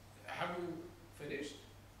 Have you finished?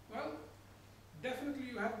 Well, definitely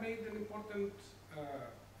you have made an important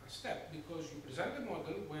step, because you present a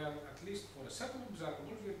model where, at least for a set of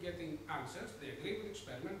observables, you're getting answers, they agree with the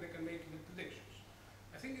experiment, they can make good predictions.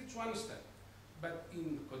 I think it's one step. But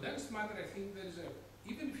in condensed matter, I think there is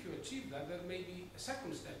even if you achieve that, there may be a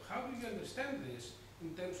second step. How do you understand this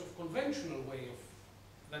in terms of conventional way of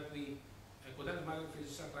that the condensed matter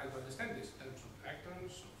physicists are trying to understand this in terms of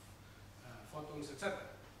electrons, of photons, etc.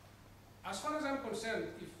 As far as I'm concerned,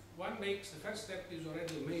 if one makes the first step is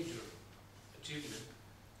already a major achievement,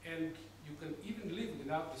 and you can even live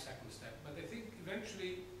without the second step. But I think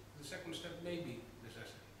eventually the second step may be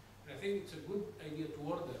necessary. And I think it's a good idea to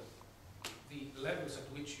order the levels at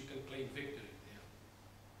which you can claim victory there.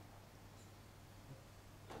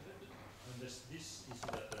 And there's this issue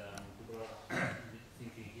that people are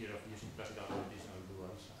thinking here of using classical gravitational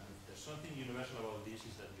duals. And there's something universal about this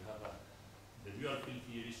is that you have the dual field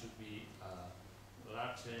theory should be a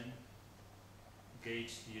large N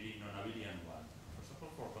gauge theory, non-abelian one.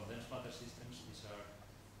 For condensed matter systems,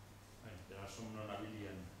 there are some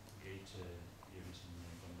non-abelian gauge theories in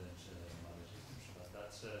condensed matter systems, but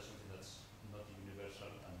that's something that's not universal,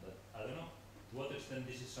 and that, I don't know to what extent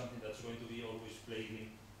this is something that's going to be always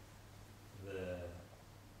plaguing the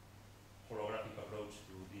holographic approach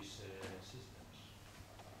to these systems.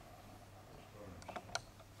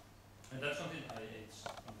 And that's something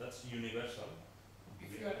that's universal.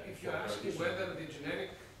 If you're asking whether the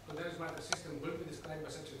generic condensed matter system will be described by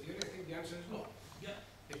such a theory, I think the answer is no. Yeah.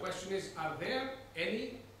 The question is, are there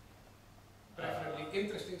any preferably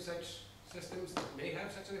interesting such systems that may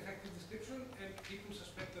have such an effective description? And people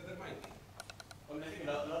suspect that there might be. I mean, I think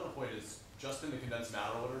another point is, just in the condensed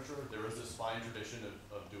matter literature, there is this fine tradition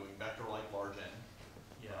of doing vector-like large N,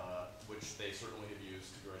 which they certainly have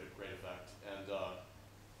used to great effect. And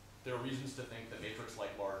there are reasons to think that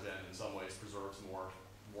matrix-like large N in some ways preserves more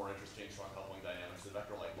interesting strong coupling dynamics than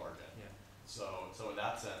vector-like large N. Yeah. So in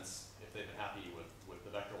that sense, if they've been happy with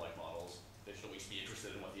the vector-like models, they should at least be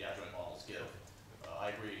interested in what the adjoint models give. I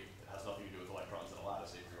agree, it has nothing to do with electrons in a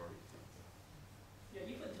lattice a priori. Yeah,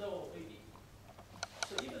 even though, even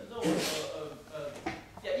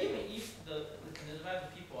if the condensed matter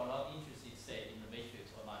people are not interested, say, in the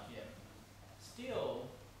matrix or large N, still,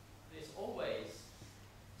 there's always,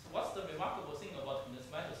 so what's the remarkable thing about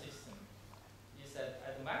condensed matter system is that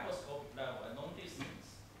at the macroscopic level, at long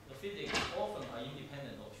distance, the physics often are independent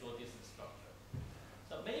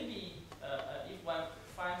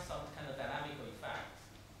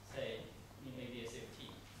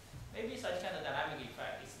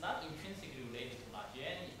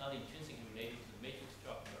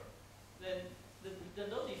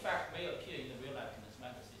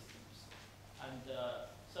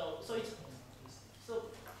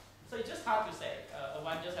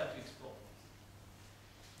explore.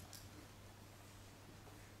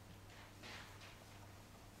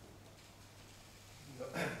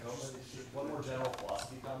 One more general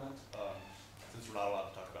philosophy comment, since we're not allowed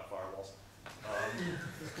to talk about firewalls.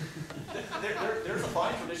 There's a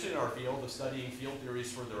fine tradition in our field of studying field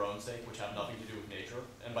theories for their own sake, which have nothing to do with nature.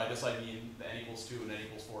 And by this I mean the n=2 and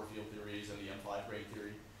n=4 field theories and the M5 grade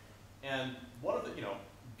theory. And one of the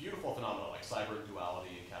beautiful phenomena like cyber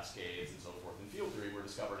duality and cascades and so forth in field theory were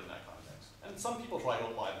discovered in that context. And some people try to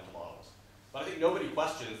apply them to models. But I think nobody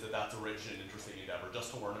questions that that's a rich and interesting endeavor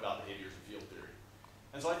just to learn about behaviors in field theory.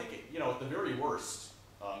 And so I think, at the very worst,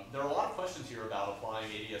 there are a lot of questions here about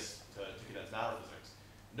applying ADS to condensed matter physics.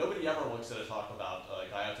 Nobody ever looks at a talk about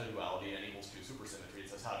Gaussian duality and n=2 supersymmetry and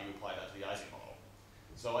says, how do you apply that to the Ising model?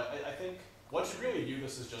 So I think one should really view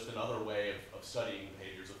this as just another way of studying the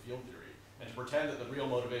behaviors of field theory. And to pretend that the real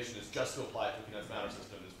motivation is just to apply it to a condensed matter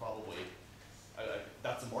system is probably,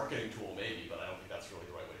 that's a marketing tool maybe, but I don't think that's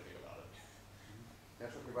really the right way to think about it.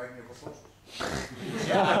 That's what you're writing your proposals.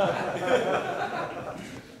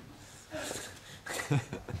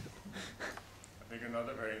 I think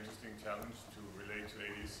another very interesting challenge to relate to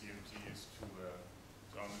ADS-CMT is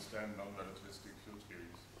to understand non-relativistic field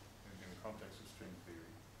theories in the context of string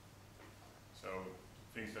theory. So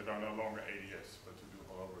things that are no longer ADS, but to do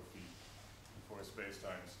holography for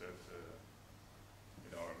spacetimes that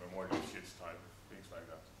are more Lipschitz type, things like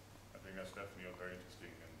that. I think that's definitely a very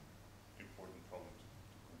interesting and important problem to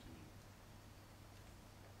continue.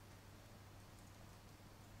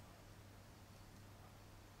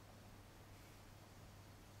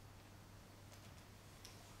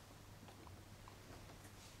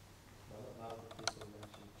 Now people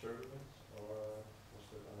mentioned turbulence, or was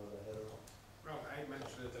there another header on? Well, I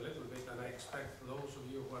mentioned it a little bit, and I expect those of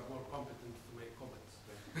you who are more competent to make comments.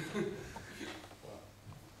 Well,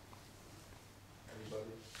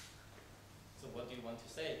 anybody? So what do you want to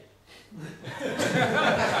say?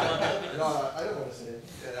 No, I don't want to say it.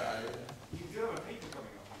 Yeah, You do have a paper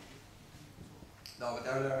coming up. no, but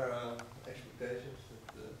are there expectations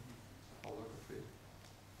that holography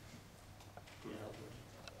could help with?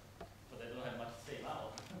 But I don't have much to say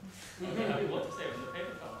now. I have what to say when the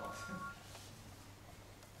paper comes out.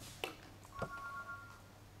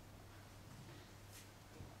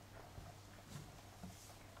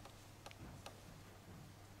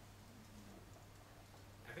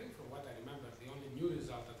 I think from what I remember, the only new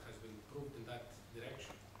result that has been proved in that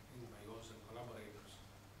direction by us and collaborators,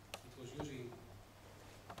 it was using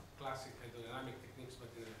classic hydrodynamic techniques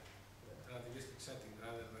but in a relativistic setting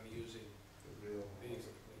rather than using The real these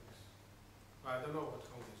techniques. Well, I don't know what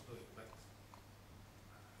Holmes is doing, but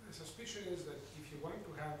the suspicion is that if you want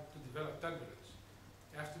to develop turbulence,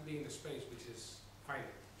 you have to be in a space which is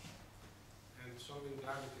finite. And solving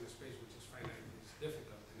gravity in a space which is finite is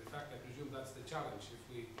difficult. And in fact, I presume that's the challenge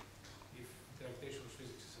if gravitational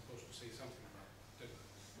physics is supposed to say something about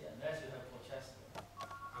turbulence. Yeah, unless you have Porchester.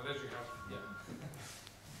 Unless you have, yeah.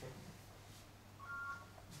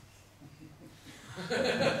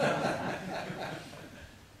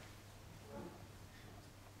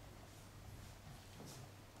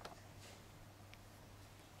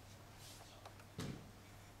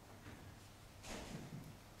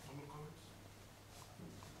 Some more comments?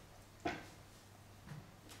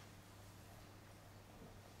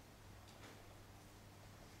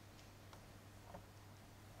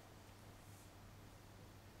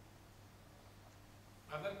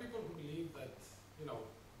 Are there people who believe that,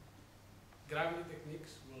 gravity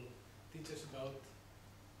techniques will teach us about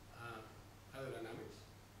hydrodynamics?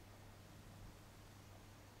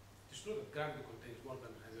 It's true that gravity contains more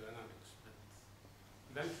than hydrodynamics, but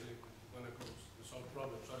eventually we're going to solve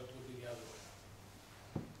problems, or it will be the other way.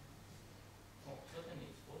 Oh,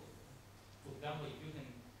 certainly it's possible. For example, if you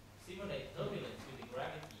can simulate turbulence with the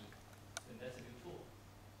gravity, then that's a good tool.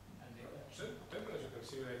 And So, turbulence you can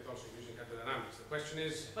simulate also using hydrodynamics. The question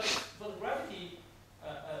is, but for the gravity,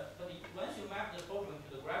 once you map the problem to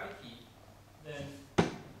the gravity, then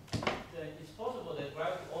it's possible that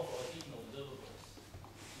gravity offers additional observables.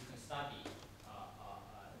 You can study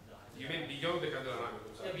you mean beyond the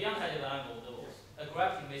hydrodynamics? Yeah, beyond hydrodynamic observables.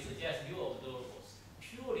 Gravity may suggest new observables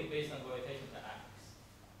purely based on gravitational dynamics,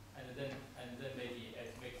 and then maybe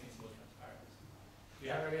it makes things more transparent. Do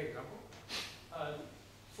you have any example?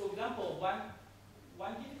 For example,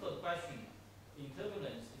 one difficult question in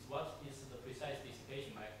turbulence is what is the precise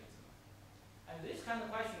dissipation mechanism? And this kind of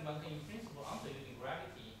question one can in principle answer using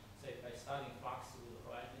gravity, say by studying flux through the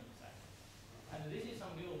horizon intersection. And this is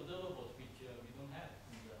some new observables which we don't have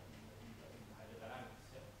in the hydrodynamics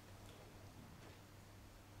itself.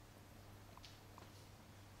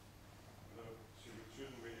 No,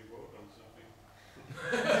 shouldn't really work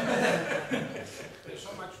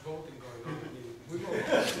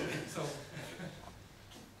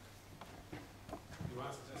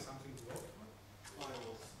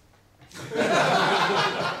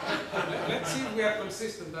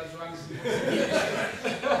system, that's one. I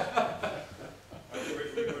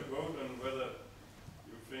think we could vote on whether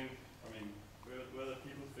you think, whether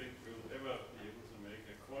people think we'll ever be able to make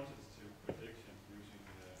a quantitative prediction using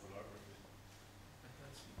holography.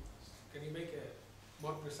 Can you make a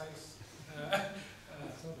more precise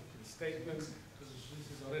statement? Because this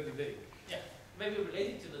is already vague. Yeah, maybe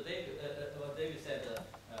related to the what David said,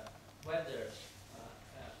 whether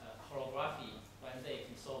holography one day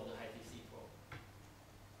can solve the high-TC problem.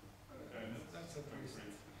 That's a pretty.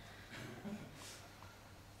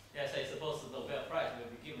 Yes, I suppose the Nobel Prize will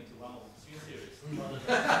be given to one of the string theories rather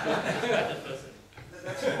than the person.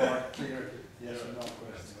 That's a more clear yes or no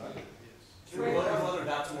question, right? Yes. Can we look at whether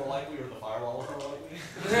that's more likely or the firewall is more likely?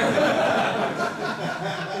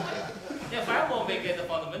 Yeah, firewall may get the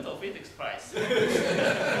fundamental physics prize.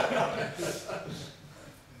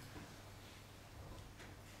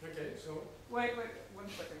 Okay, so. Wait, 1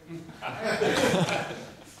 second.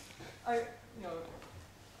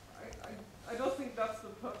 I don't think that's the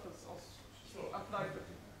purpose of applied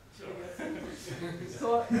physics.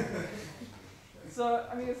 So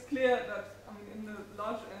I mean, it's clear that in the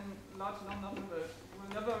large lambda limit,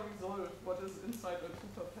 we'll never resolve what is inside a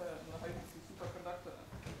super pair in a high-density superconductor.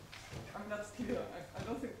 I mean, that's clear. I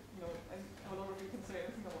don't think any holography can say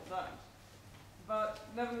anything about that.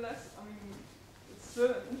 But nevertheless, I mean, it's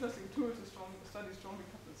still an interesting tool to study strongly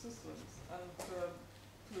coupled systems and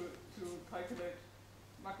to calculate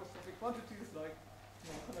macroscopic quantities like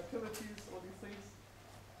connectivities, all these things,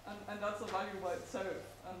 and that's a value by itself.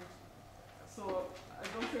 And so I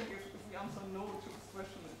don't think if we answer no to this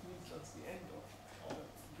question, it means that's the end of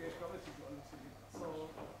gauge gravity duality.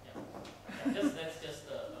 So that's just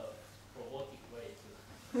a robotic way to.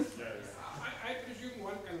 I presume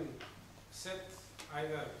one can set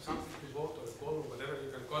either something to vote or a call or whatever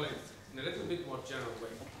you can call it in a little bit more general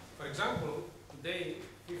way. For example, today,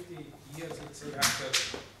 50 years, let's say,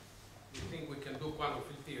 after we think we can do quantum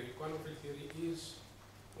field theory is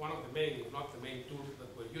one of the main, if not the main tool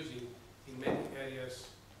that we're using in many areas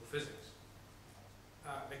of physics.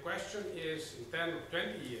 The question is, in 10 or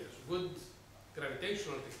 20 years, would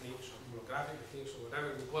gravitational techniques or holographic techniques or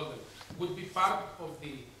whatever we call them, would be part of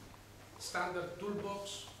the standard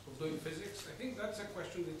toolbox of doing physics? I think that's a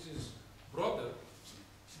question which is broader,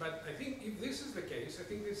 but I think if this is the case, I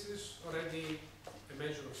think this is already a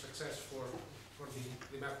measure of success for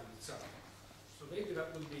the method itself. So maybe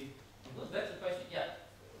that would be... That's the question, yeah.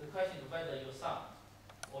 The question is whether your son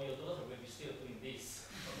or your daughter will be still doing this.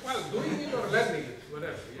 Well, doing it or learning it,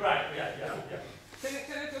 whatever. Yeah. Right, yeah. Can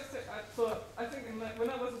I just say, so I think when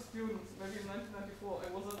I was a student, maybe in 1994, I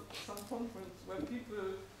was at some conference where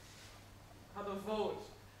people had a vote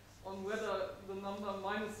on whether the number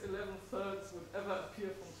 -11/3 would ever appear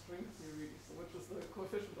from string theory, so which is the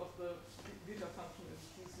coefficient of the beta function in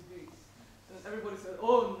GCDs. And everybody said,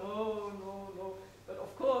 oh, no. But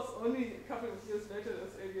of course, only a couple of years later,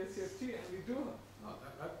 there's Elias Kiritsis, and we do have. No,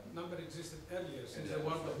 that number existed earlier, since the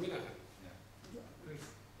world of Minahan.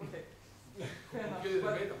 Okay. Fair enough.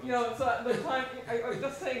 But, so at the time, I was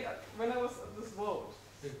just saying, when I was at this vote,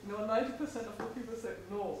 90% of the people said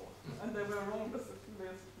no, and they were wrong just a few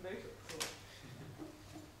years later. So.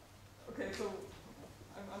 Okay, so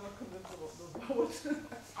I'm not convinced about the vote.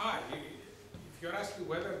 If you're asking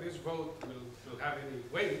whether this vote will have any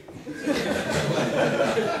weight,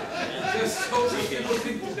 just shows what people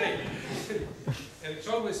think today. And it's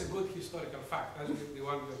always a good historical fact, as with the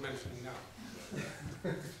one you're mentioning now.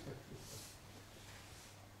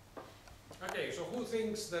 Okay, so who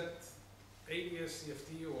thinks that ADS,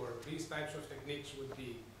 CFT, or these types of techniques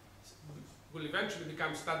will eventually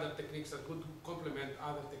become standard techniques that would complement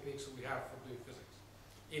other techniques that we have for doing physics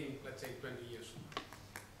in, let's say, 20 years from now?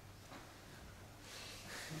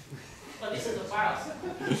 But this is a bias.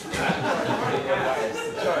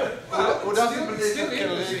 Still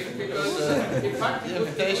interesting, because in fact it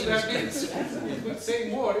would say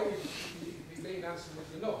more if the main answer would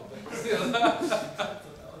be no, but still.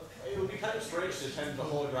 It would be kind of strange to attend the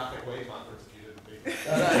Holographic Way conference if you didn't think.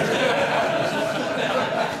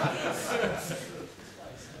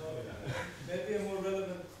 Maybe a more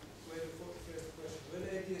relevant way to phrase the question. Will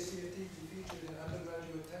ADS-CFT be featured in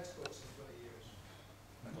undergraduate textbooks in 20 years?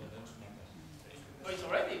 Oh, it's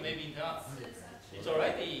already maybe not. It's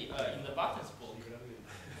already in the Barton's book.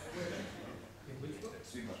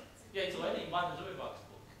 Yeah, it's already in Martin Zuckerberg's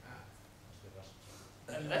book.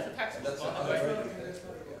 And that's a textbook.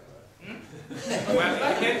 Well, I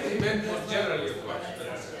can't meant more generally, of course.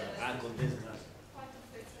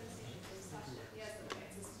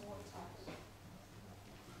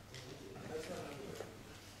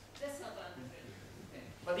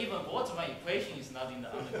 But even Boltzmann equation question is not in the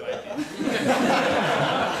undergraduate.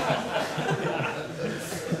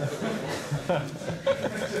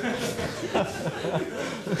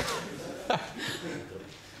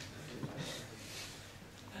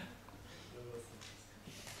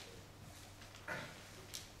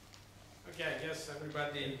 Okay, I guess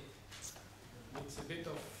everybody needs a bit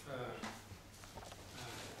of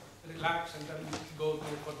relax and then go to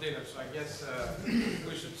for dinner. So I guess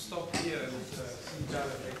we should stop here and see each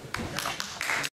other later.